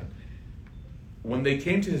could have happened. When they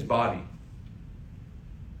came to his body,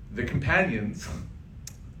 the companions,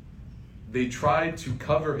 they tried to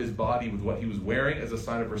cover his body with what he was wearing as a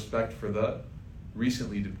sign of respect for the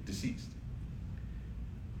recently deceased.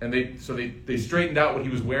 And they straightened out what he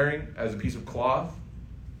was wearing as a piece of cloth,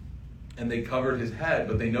 and they covered his head,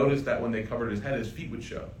 but they noticed that when they covered his head, his feet would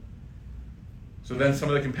show. So then some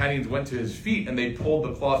of the companions went to his feet and they pulled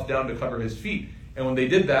the cloth down to cover his feet. And when they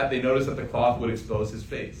did that, they noticed that the cloth would expose his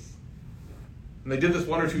face. And they did this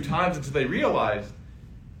 1 or 2 times until they realized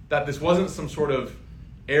that this wasn't some sort of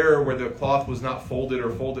error where the cloth was not folded or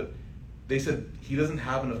folded. They said, he doesn't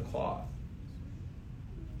have enough cloth.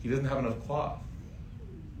 He doesn't have enough cloth.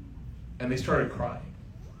 And they started crying.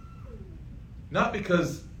 Not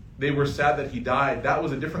because they were sad that he died. That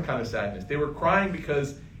was a different kind of sadness. They were crying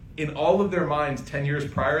because in all of their minds, 10 years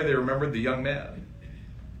prior, they remembered the young man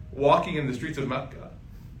walking in the streets of Mecca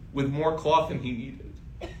with more cloth than he needed.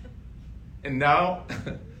 And now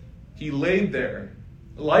he laid there,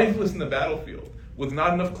 lifeless in the battlefield, with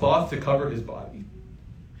not enough cloth to cover his body.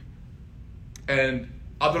 And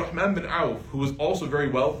Abdurrahman bin Auf, who was also very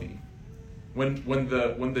wealthy, when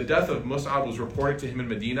the death of Mus'ab was reported to him in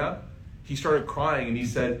Medina, he started crying and he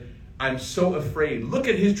said, I'm so afraid. Look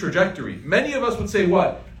at his trajectory. Many of us would say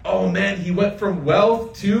what? Oh man, he went from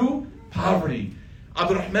wealth to poverty.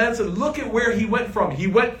 Abdurrahman said, look at where he went from. He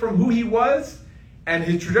went from who he was, and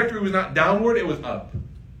his trajectory was not downward, it was up.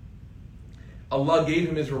 Allah gave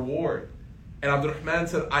him his reward. And Abdurrahman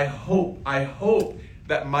said, I hope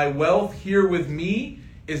that my wealth here with me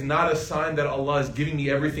is not a sign that Allah is giving me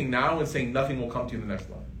everything now and saying nothing will come to you in the next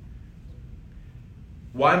life.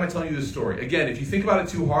 Why am I telling you this story? Again, if you think about it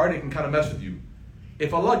too hard, it can kind of mess with you.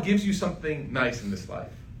 If Allah gives you something nice in this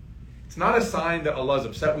life, it's not a sign that Allah is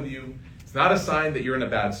upset with you. It's not a sign that you're in a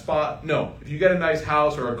bad spot. No, if you get a nice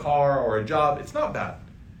house or a car or a job, it's not bad.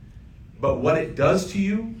 But what it does to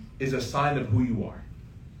you is a sign of who you are.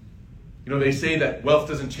 You know, they say that wealth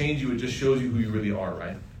doesn't change you, it just shows you who you really are,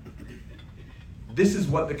 right? This is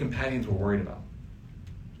what the companions were worried about.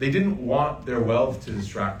 They didn't want their wealth to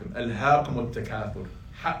distract them. أَلْهَاكُمُ التَّكَاثُرُ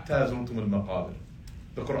حَتَّى زُرْتُمُ الْمَقَابِرِ.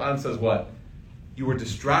 The Quran says what? You were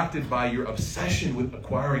distracted by your obsession with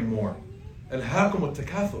acquiring more. أَلْهَاكُمُ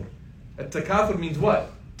التَّكَاثُرُ. At-takathur means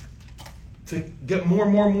what? To get more.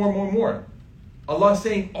 Allah is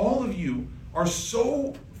saying all of you are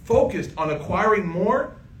so focused on acquiring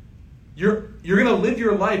more, you're going to live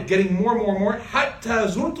your life getting more. حَتَّى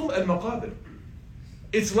زُرْتُمْ الْمَقَابِرِ.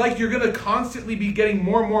 It's like you're going to constantly be getting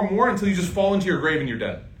more until you just fall into your grave and you're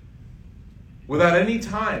dead. Without any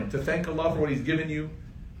time to thank Allah for what He's given you,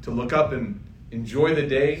 to look up and enjoy the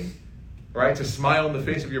day, right? To smile in the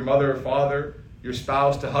face of your mother or father, your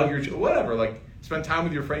spouse, to hug your children, whatever, like spend time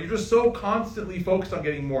with your friend. You're just so constantly focused on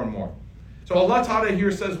getting more and more. So Allah Ta'ala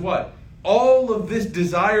here says what? All of this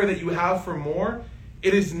desire that you have for more,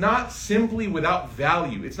 it is not simply without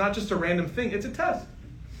value. It's not just a random thing, it's a test.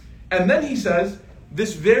 And then He says,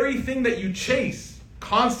 this very thing that you chase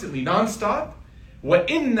constantly, non-stop,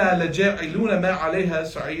 وَإِنَّا لَجَاعِلُونَ مَا عَلَيْهَا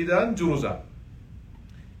سَعِيدًا جُرُزًا.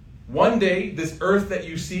 One day, this earth that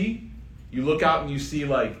you see, you look out and you see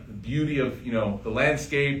like the beauty of, the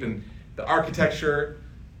landscape and the architecture.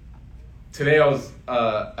 Today I was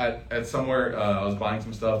at somewhere, I was buying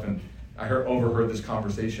some stuff and I overheard this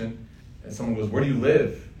conversation, and someone goes, "Where do you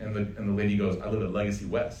live?" And the lady goes, "I live at Legacy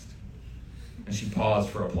West." And she paused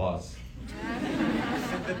for applause.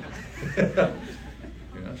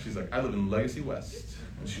 She's like, "I live in Legacy West."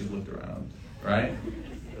 And she looked around, right?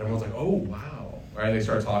 And everyone's like, "Oh, wow." Right? They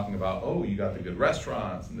start talking about, "Oh, you got the good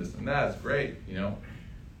restaurants and this and that. It's great."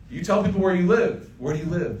 You tell people where you live. Where do you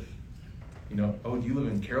live? "Oh, do you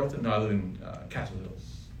live in Carrollton?" "No, I live in Castle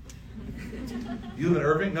Hills." "You live in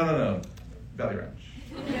Irving?" No. Valley Ranch.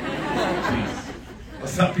 Please.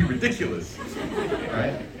 Let's not be ridiculous.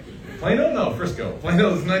 Right? Plano? No, Frisco.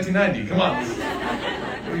 Plano is 1990. Come on.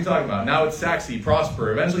 What are you talking about? Now it's Saxe,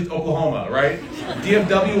 Prosper. Eventually it's Oklahoma, right?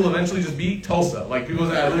 DFW will eventually just be Tulsa. Like people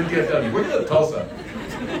say, "I live in DFW." Where do you live? Tulsa.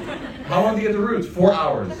 How long do you get the routes? 4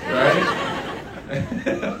 hours, right?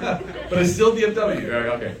 But it's still DFW. Right?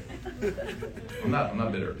 Okay. I'm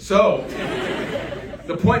not bitter. So,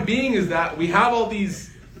 the point being is that we have all these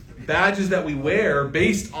badges that we wear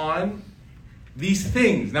based on these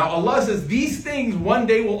things. Now Allah says these things one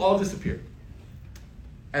day will all disappear.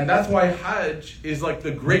 And that's why Hajj is like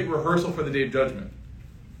the great rehearsal for the Day of Judgment.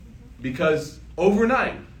 Because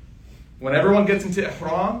overnight, when everyone gets into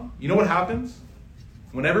Ihram, you know what happens?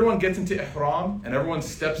 When everyone gets into Ihram and everyone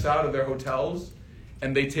steps out of their hotels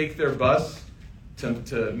and they take their bus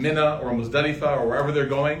to Mina or Muzdalifah or wherever they're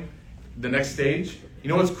going, the next stage, you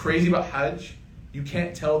know what's crazy about Hajj? You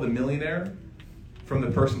can't tell the millionaire from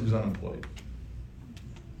the person who's unemployed.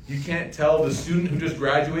 You can't tell the student who just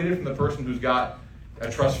graduated from the person who's got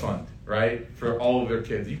a trust fund, right, for all of their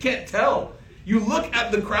kids. You can't tell. You look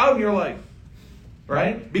at the crowd and you're like,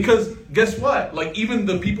 right? Because guess what? Like even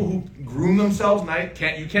the people who groom themselves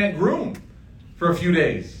you can't groom for a few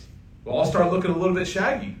days. We'll all start looking a little bit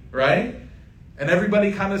shaggy, right? And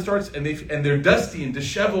everybody kind of starts, and they're dusty and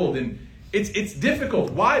disheveled, and it's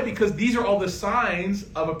difficult. Why? Because these are all the signs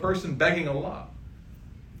of a person begging Allah.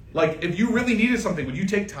 Like if you really needed something, would you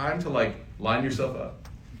take time to like line yourself up?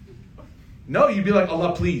 No, you'd be like,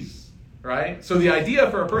 Allah, please, right? So the idea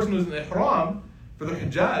for a person who's in ihram for the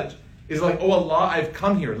Hajjaj is like, oh Allah, I've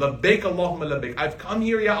come here. Labbaik Allahumma labbaik. I've come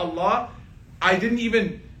here, ya Allah. I didn't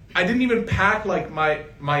even pack like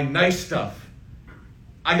my nice stuff.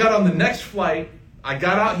 I got on the next flight. I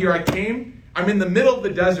got out here. I came. I'm in the middle of the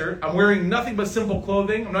desert. I'm wearing nothing but simple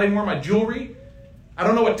clothing. I'm not even wearing my jewelry. I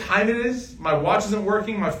don't know what time it is. My watch isn't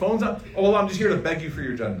working. My phone's not. Oh Allah, I'm just here to beg you for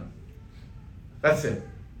your Jannah. That's it.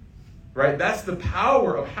 Right? That's the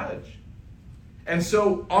power of Hajj. And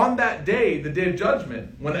so on that day, the Day of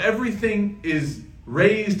Judgment, when everything is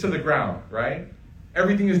razed to the ground, right?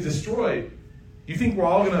 Everything is destroyed. You think we're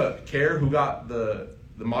all going to care who got the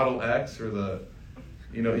Model X or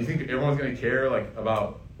you think everyone's going to care like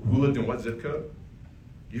about who lived in what zip code?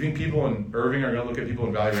 You think people in Irving are going to look at people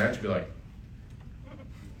in Valley Ranch and be like,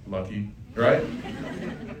 lucky, right?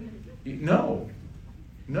 No.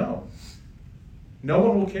 No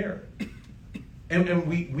one will care. And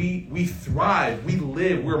we thrive, we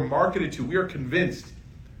live, we're marketed to, we are convinced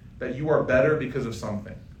that you are better because of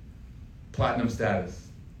something. Platinum status,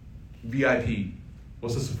 VIP.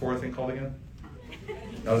 What's the Sephora thing called again?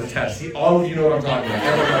 That was a test. See, all of you know what I'm talking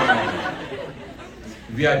about.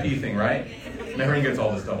 VIP thing, right? Mehreen gets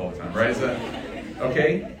all this stuff all the time, right?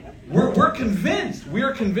 Okay? We're convinced. We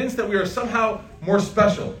are convinced that we are somehow more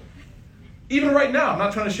special. Even right now, I'm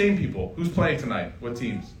not trying to shame people. Who's playing tonight? What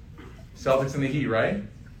teams? Celtics and the Heat, right?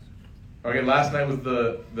 Okay, last night was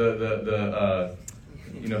the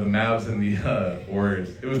Mavs and the Warriors.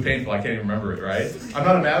 It was painful. I can't even remember it, right? I'm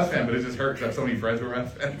not a Mavs fan, but it just hurt because I have so many friends who are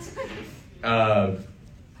Mavs fans.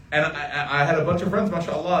 And I had a bunch of friends,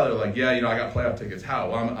 mashallah, they're like, yeah, I got playoff tickets. How?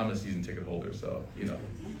 Well, I'm a season ticket holder, so,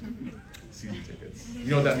 season tickets.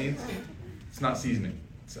 You know what that means? It's not seasoning.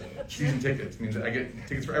 It's season tickets. It means that I get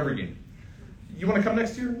tickets for every game. You want to come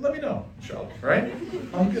next year? Let me know, inshallah, right?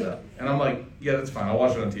 I'll hook it up. And I'm like, yeah, that's fine. I'll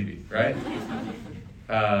watch it on TV, right?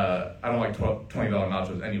 I don't like $20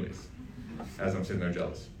 nachos anyways, as I'm sitting there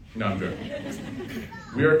jealous. No, I'm joking.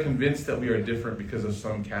 We are convinced that we are different because of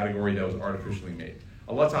some category that was artificially made.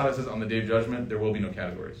 Allah Ta'ala says on the Day of Judgment, there will be no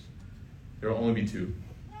categories. There will only be two.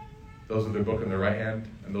 Those with their book in their right hand,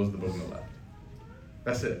 and those with the book in the left.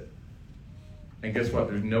 That's it. And guess what?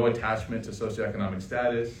 There's no attachment to socioeconomic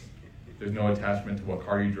status. There's no attachment to what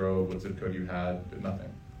car you drove, what zip code you had. There's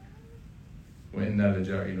nothing. وَإِنَّا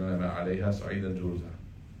لَجَاعِلُونَ مَا عَلَيْهَا صَعِيدًا جُرُزًا.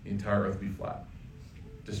 The entire earth will be flat,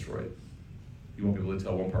 destroyed. You won't be able to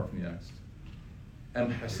tell one part from the next.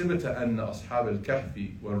 أَمْ حَسِبْتَ أَنَّ أَصْحَابَ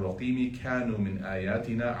الْكَهْفِ وَالرَّقِيمِ كَانُوا مِنْ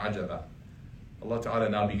آيَاتِنَا عَجَبًا. Allah Ta'ala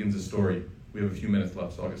now begins the story. We have a few minutes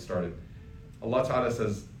left, so I'll get started. Allah Ta'ala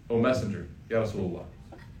says, O Messenger, Ya Rasulullah,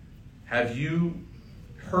 have you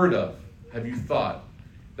heard of, have you thought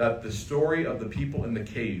that the story of the people in the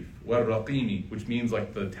cave, وَالرَّقِيمِ, which means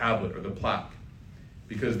like the tablet or the plaque,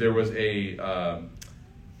 because there was a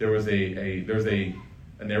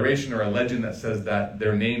narration or a legend that says that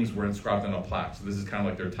their names were inscribed on a plaque. So this is kind of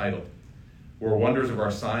like their title. We're wonders of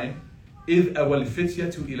our sign. إِذْ أَوَى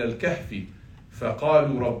الْفِتْيَةُ إِلَى الْكَهْفِ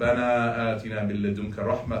فَقَالُوا رَبَّنَا آتِنَا مِن لَّدُنكَ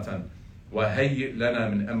رَحْمَةً وَهَيِّئْ لَنَا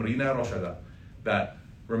مِنْ أَمْرِنَا رَشَدًا. That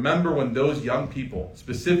remember when those young people,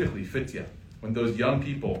 specifically fitya, when those young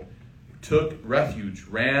people took refuge,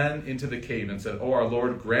 ran into the cave and said, "Oh our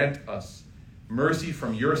Lord, grant us mercy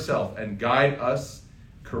from yourself and guide us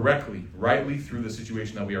correctly, rightly through the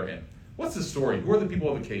situation that we are in." What's the story? Who are the people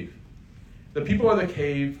of the cave? The people of the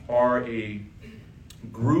cave are a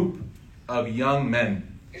group of young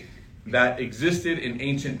men that existed in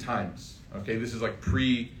ancient times. Okay, this is like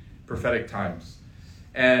pre-prophetic times.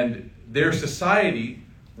 And their society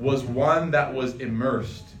was one that was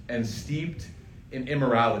immersed and steeped in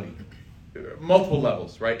immorality. Multiple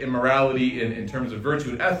levels, right? Immorality in terms of virtue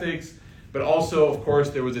and ethics, But also, of course,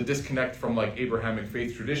 there was a disconnect from like Abrahamic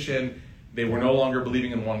faith tradition. They were no longer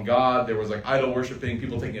believing in one God. There was like idol worshiping,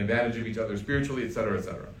 people taking advantage of each other spiritually, etc.,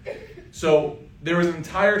 etc. So there was an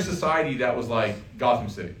entire society that was like Gotham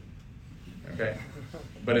City, okay,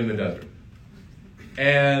 but in the desert.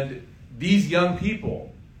 And these young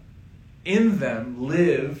people, in them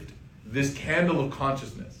lived this candle of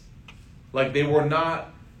consciousness. Like they were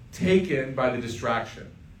not taken by the distraction.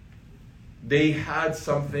 They had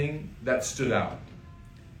something that stood out.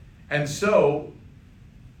 And so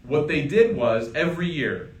what they did was every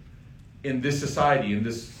year in this society, in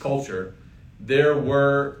this culture, there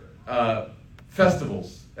were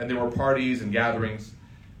festivals and there were parties and gatherings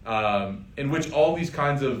in which all these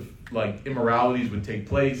kinds of like immoralities would take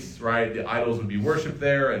place, right? The idols would be worshipped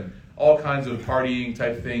there and all kinds of partying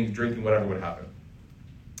type things, drinking, whatever would happen.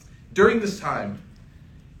 During this time,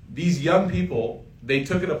 these young people, they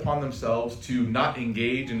took it upon themselves to not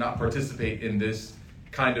engage and not participate in this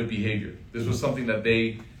kind of behavior. This was something that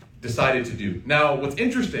they decided to do. Now, what's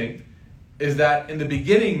interesting is that in the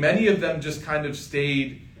beginning, many of them just kind of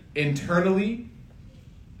stayed internally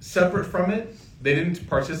separate from it. They didn't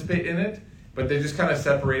participate in it, but they just kind of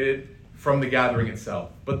separated from the gathering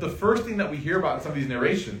itself. But the first thing that we hear about in some of these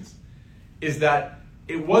narrations is that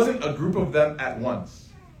it wasn't a group of them at once.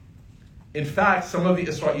 In fact, some of the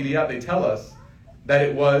Isra'iliyat, they tell us that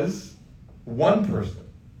it was one person.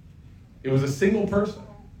 It was a single person,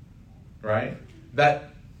 right? That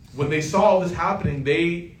when they saw all this happening,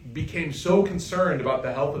 they became so concerned about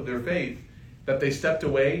the health of their faith that they stepped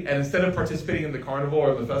away, and instead of participating in the carnival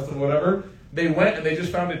or the festival or whatever, they went and they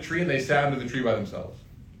just found a tree and they sat under the tree by themselves.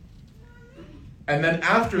 And then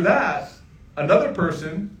after that, another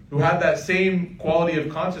person who had that same quality of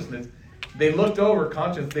consciousness, they looked over,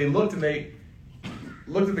 they looked and they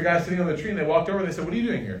looked at the guy sitting on the tree and they walked over and they said, "What are you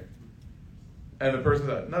doing here?" And the person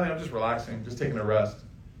said, "Nothing, I'm just relaxing, just taking a rest."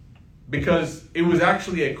 Because it was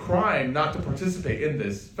actually a crime not to participate in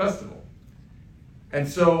this festival. And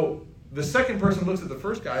so the second person looks at the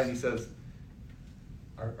first guy and he says,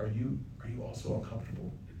 Are you also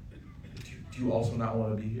uncomfortable? Do you also not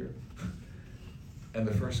want to be here? And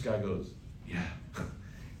the first guy goes, "Yeah,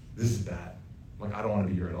 this is bad. Like, I don't want to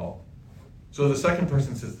be here at all." So the second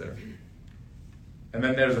person sits there. And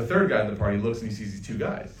then there's a third guy in the party, looks and he sees these two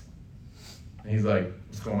guys. And he's like,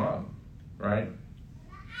 "What's going on?" Right?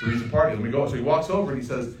 So he's a party, let me go. So he walks over and he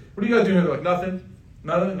says, "What are you guys doing?" They're like, Nothing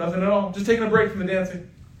at all. Just taking a break from the dancing.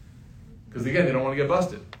 Because again, they don't want to get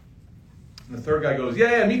busted. And the third guy goes,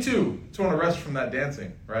 yeah, me too. Just want to rest from that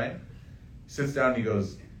dancing, right? He sits down and he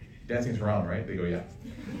goes, "Dancing's haram, right?" They go, "Yeah."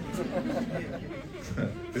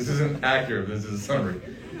 This isn't accurate, this is a summary.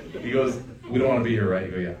 He goes, "We don't want to be here, right?"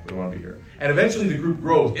 You go, "Yeah, we don't want to be here." And eventually the group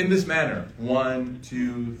grows in this manner. 1,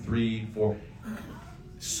 2, 3, 4.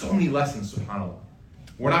 So many lessons, subhanAllah.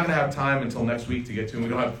 We're not going to have time until next week to get to them. We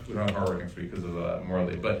don't have our work next week because of Memorial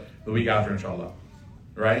Day, but the week after, inshallah.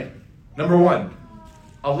 Right? Number 1,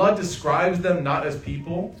 Allah describes them not as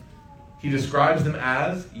people, He describes them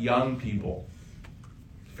as young people.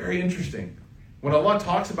 Very interesting. When Allah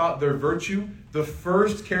talks about their virtue, the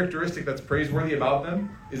first characteristic that's praiseworthy about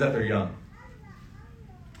them is that they're young.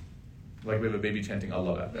 Like we have a baby chanting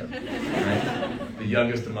Allah back there. Right? The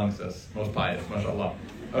youngest amongst us, most pious, mashallah.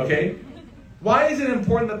 Okay? Why is it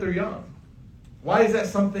important that they're young? Why is that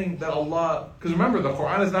something that Allah... Because remember, the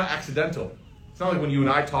Quran is not accidental. It's not like when you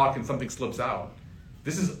and I talk and something slips out.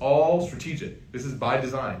 This is all strategic. This is by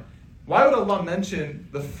design. Why would Allah mention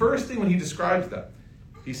the first thing when He describes them?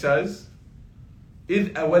 He says,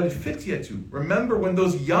 إِذْ أَوَلْ فِتْيَةُ. Remember when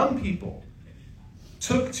those young people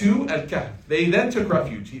took to Al-Kahf. They then took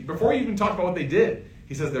refuge. Before you even talk about what they did,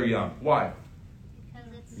 He says they're young. Why?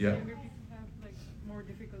 Because it's Younger people have more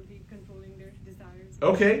difficulty controlling their desires.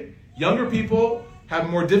 Okay. Younger people have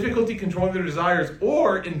more difficulty controlling their desires,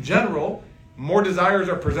 or in general, more desires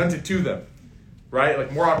are presented to them. Right?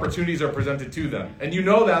 Like more opportunities are presented to them. And you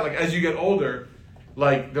know that as you get older,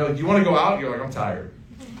 they're like, "You want to go out?" You're like, "I'm tired."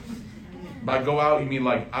 By go out, you mean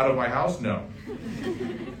out of my house? No.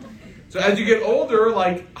 So as you get older,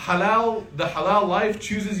 the halal life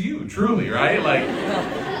chooses you, truly, right?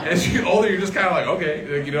 As you get older, you're just kind of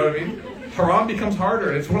okay, you know what I mean? Haram becomes harder,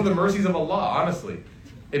 and it's one of the mercies of Allah, honestly.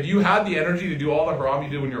 If you had the energy to do all the haram you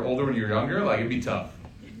did when you're older, when you're younger, it'd be tough,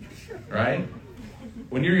 right?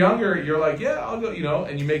 When you're younger, you're like, "Yeah, I'll go,"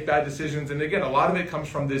 and you make bad decisions. And again, a lot of it comes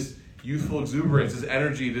from this youthful exuberance, this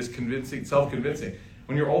energy, this convincing, self-convincing.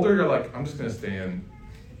 When you're older, you're like, "I'm just going to stay in.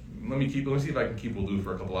 Let me see if I can keep wudu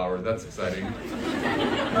for a couple hours. That's exciting. And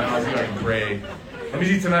then I'll see if I can pray. Let me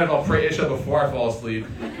see tonight if I'll pray Isha before I fall asleep.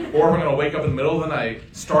 Or if I'm going to wake up in the middle of the night,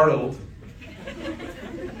 startled,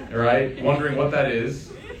 all right? Wondering what that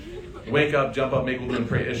is. Wake up, jump up, make wudu and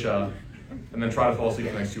pray Isha, and then try to fall asleep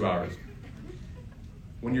for the next 2 hours.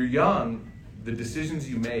 When you're young, the decisions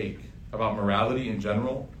you make about morality in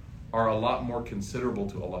general are a lot more considerable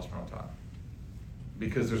to Allah subhanahu wa ta'ala.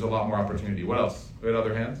 Because there's a lot more opportunity. What else? We had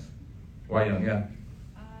other hands? Why young? Yeah.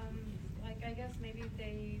 Like I guess maybe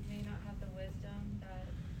they may not have the wisdom that,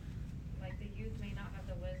 like the youth may not have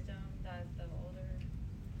the wisdom that the older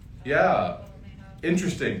Yeah. people may have.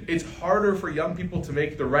 Interesting. It's harder for young people to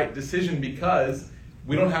make the right decision because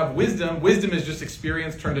we don't have wisdom. Wisdom is just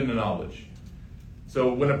experience turned into knowledge.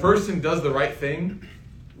 So when a person does the right thing,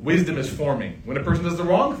 wisdom is forming. When a person does the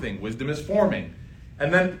wrong thing, wisdom is forming.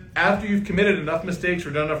 And then after you've committed enough mistakes or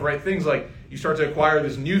done enough right things, like you start to acquire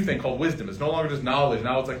this new thing called wisdom. It's no longer just knowledge.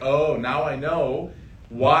 Now it's like, oh, now I know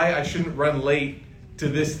why I shouldn't run late to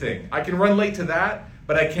this thing. I can run late to that,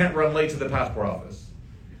 but I can't run late to the passport office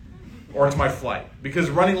or to my flight. Because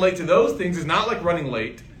running late to those things is not like running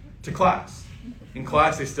late to class. In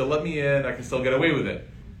class, they still let me in. I can still get away with it.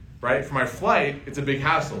 Right? For my flight, it's a big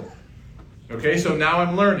hassle. Okay, so now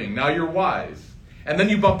I'm learning. Now you're wise. And then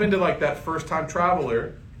you bump into like that first-time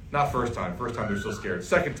traveler. Not first time they're still scared.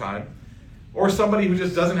 Second time. Or somebody who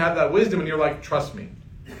just doesn't have that wisdom and you're like, trust me,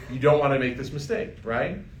 you don't want to make this mistake,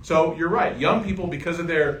 right? So you're right. Young people, because of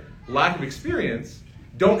their lack of experience,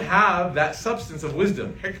 don't have that substance of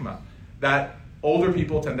wisdom, hikmah, that older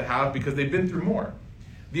people tend to have because they've been through more.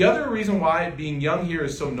 The other reason why being young here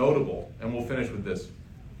is so notable, and we'll finish with this,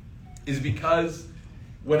 is because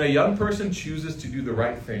when a young person chooses to do the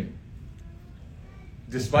right thing,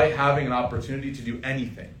 despite having an opportunity to do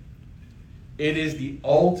anything, it is the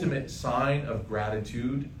ultimate sign of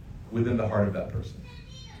gratitude within the heart of that person.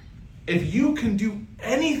 If you can do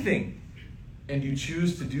anything and you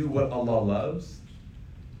choose to do what Allah loves,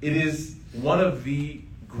 it is one of the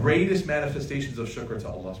greatest manifestations of shukr to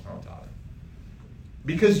Allah subhanahu wa ta'ala.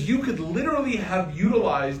 Because you could literally have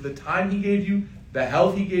utilized the time He gave you, the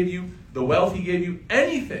health He gave you, the wealth He gave you,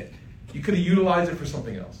 anything. You could have utilized it for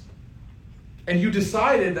something else. And you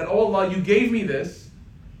decided that, oh Allah, you gave me this,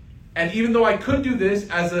 and even though I could do this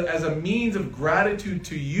as a means of gratitude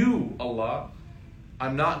to you, Allah,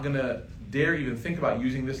 I'm not going to dare even think about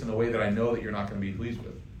using this in a way that I know that you're not going to be pleased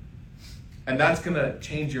with. And that's going to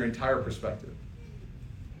change your entire perspective.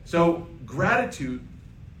 So gratitude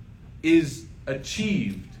is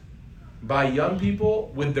achieved by young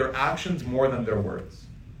people with their actions more than their words.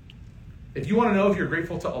 If you want to know if you're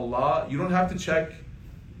grateful to Allah, you don't have to check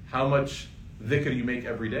how much dhikr you make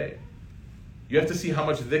every day. You have to see how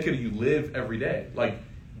much dhikr you live every day. Like,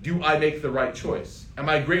 do I make the right choice? Am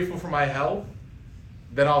I grateful for my health?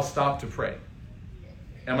 Then I'll stop to pray.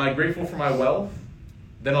 Am I grateful for my wealth?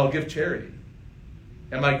 Then I'll give charity.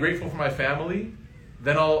 Am I grateful for my family?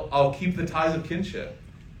 Then I'll keep the ties of kinship.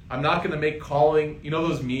 I'm not going to make calling, you know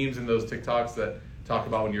those memes and those TikToks that talk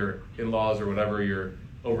about when your in-laws or whatever your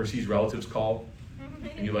overseas relatives call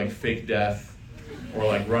and you like fake death or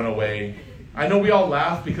like run away. I know we all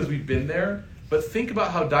laugh because we've been there, but think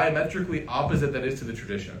about how diametrically opposite that is to the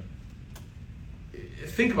tradition.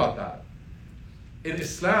 Think about that. In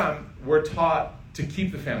Islam, we're taught to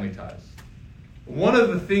keep the family ties. One of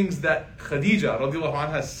the things that Khadija radiallahu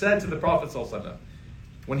anha said to the Prophet sallallahu alaihi wasallam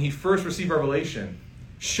when he first received revelation,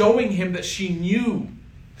 showing him that she knew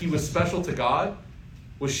he was special to God,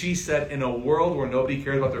 was she said, in a world where nobody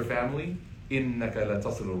cares about their family, إِنَّكَ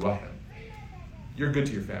لَتَصِلُ الرَّحِمَ. You're good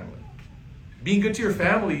to your family. Being good to your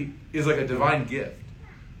family is like a divine gift.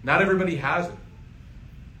 Not everybody has it.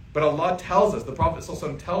 But Allah tells us, the Prophet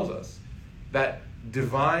ﷺ tells us, that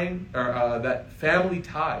that family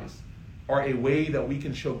ties are a way that we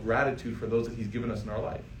can show gratitude for those that He's given us in our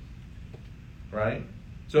life. Right?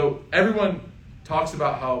 So everyone talks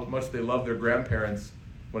about how much they love their grandparents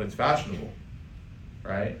when it's fashionable.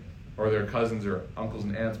 Right? Or their cousins or uncles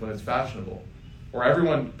and aunts when it's fashionable. Or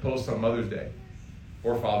everyone posts on Mother's Day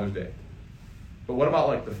or Father's Day. But what about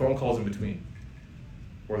like the phone calls in between?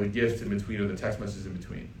 Or the gifts in between or the text messages in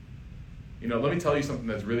between? You know, let me tell you something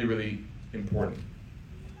that's really, really important.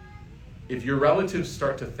 If your relatives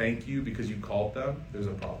start to thank you because you called them, there's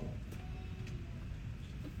a problem.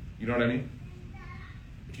 You know what I mean?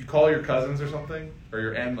 If you call your cousins or something, or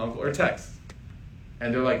your aunt and uncle, or text,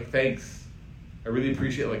 and they're like, thanks, I really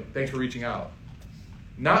appreciate it, like, thanks for reaching out.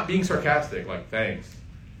 Not being sarcastic, like, thanks,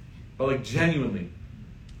 but like genuinely.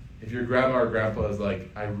 If your grandma or grandpa is like,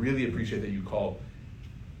 I really appreciate that you called,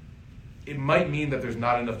 it might mean that there's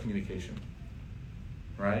not enough communication,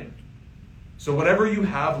 right? So whatever you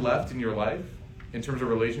have left in your life, in terms of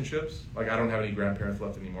relationships, like I don't have any grandparents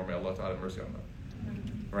left anymore, may Allah Ta'ala have mercy on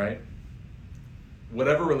them, right?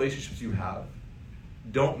 Whatever relationships you have,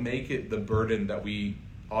 don't make it the burden that we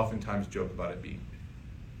oftentimes joke about it being.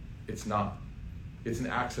 It's not. It's an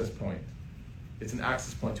access point. It's an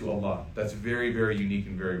access point to Allah. That's very, very unique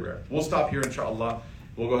and very rare. We'll stop here, inshallah.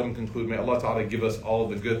 We'll go ahead and conclude. May Allah Ta'ala give us all of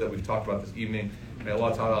the good that we've talked about this evening. May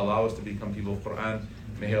Allah Ta'ala allow us to become people of Quran.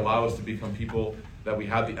 May He allow us to become people that we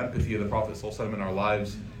have the empathy of the Prophet ﷺ in our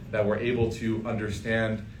lives, that we're able to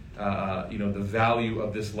understand the value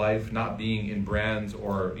of this life not being in brands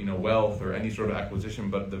or wealth or any sort of acquisition,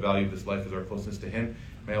 but the value of this life is our closeness to Him.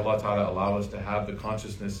 May Allah Ta'ala allow us to have the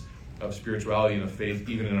consciousness of spirituality and of faith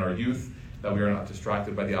even in our youth, that we are not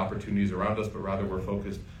distracted by the opportunities around us, but rather we're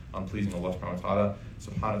focused on pleasing Allah subhanahu wa ta'ala.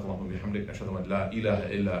 Subhanakallahumma bihamdik, nashhadu an la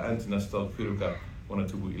ilaha illa ant, nastaghfiruka wa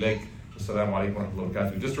natubu ilayk. Assalamu alaikum wa rahmatullahi wa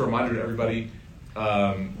barakatuh. Just a reminder to everybody,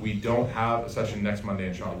 we don't have a session next Monday,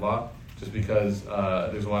 inshallah, just because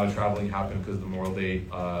there's a lot of traveling happening because of the Memorial Day,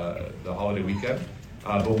 the holiday weekend.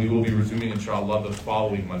 But we will be resuming, inshallah, the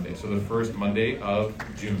following Monday. So the first Monday of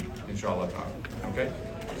June, inshallah ta'ala. Okay?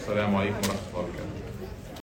 Assalamu alaikum wa rahmatullahi wa barakatuh.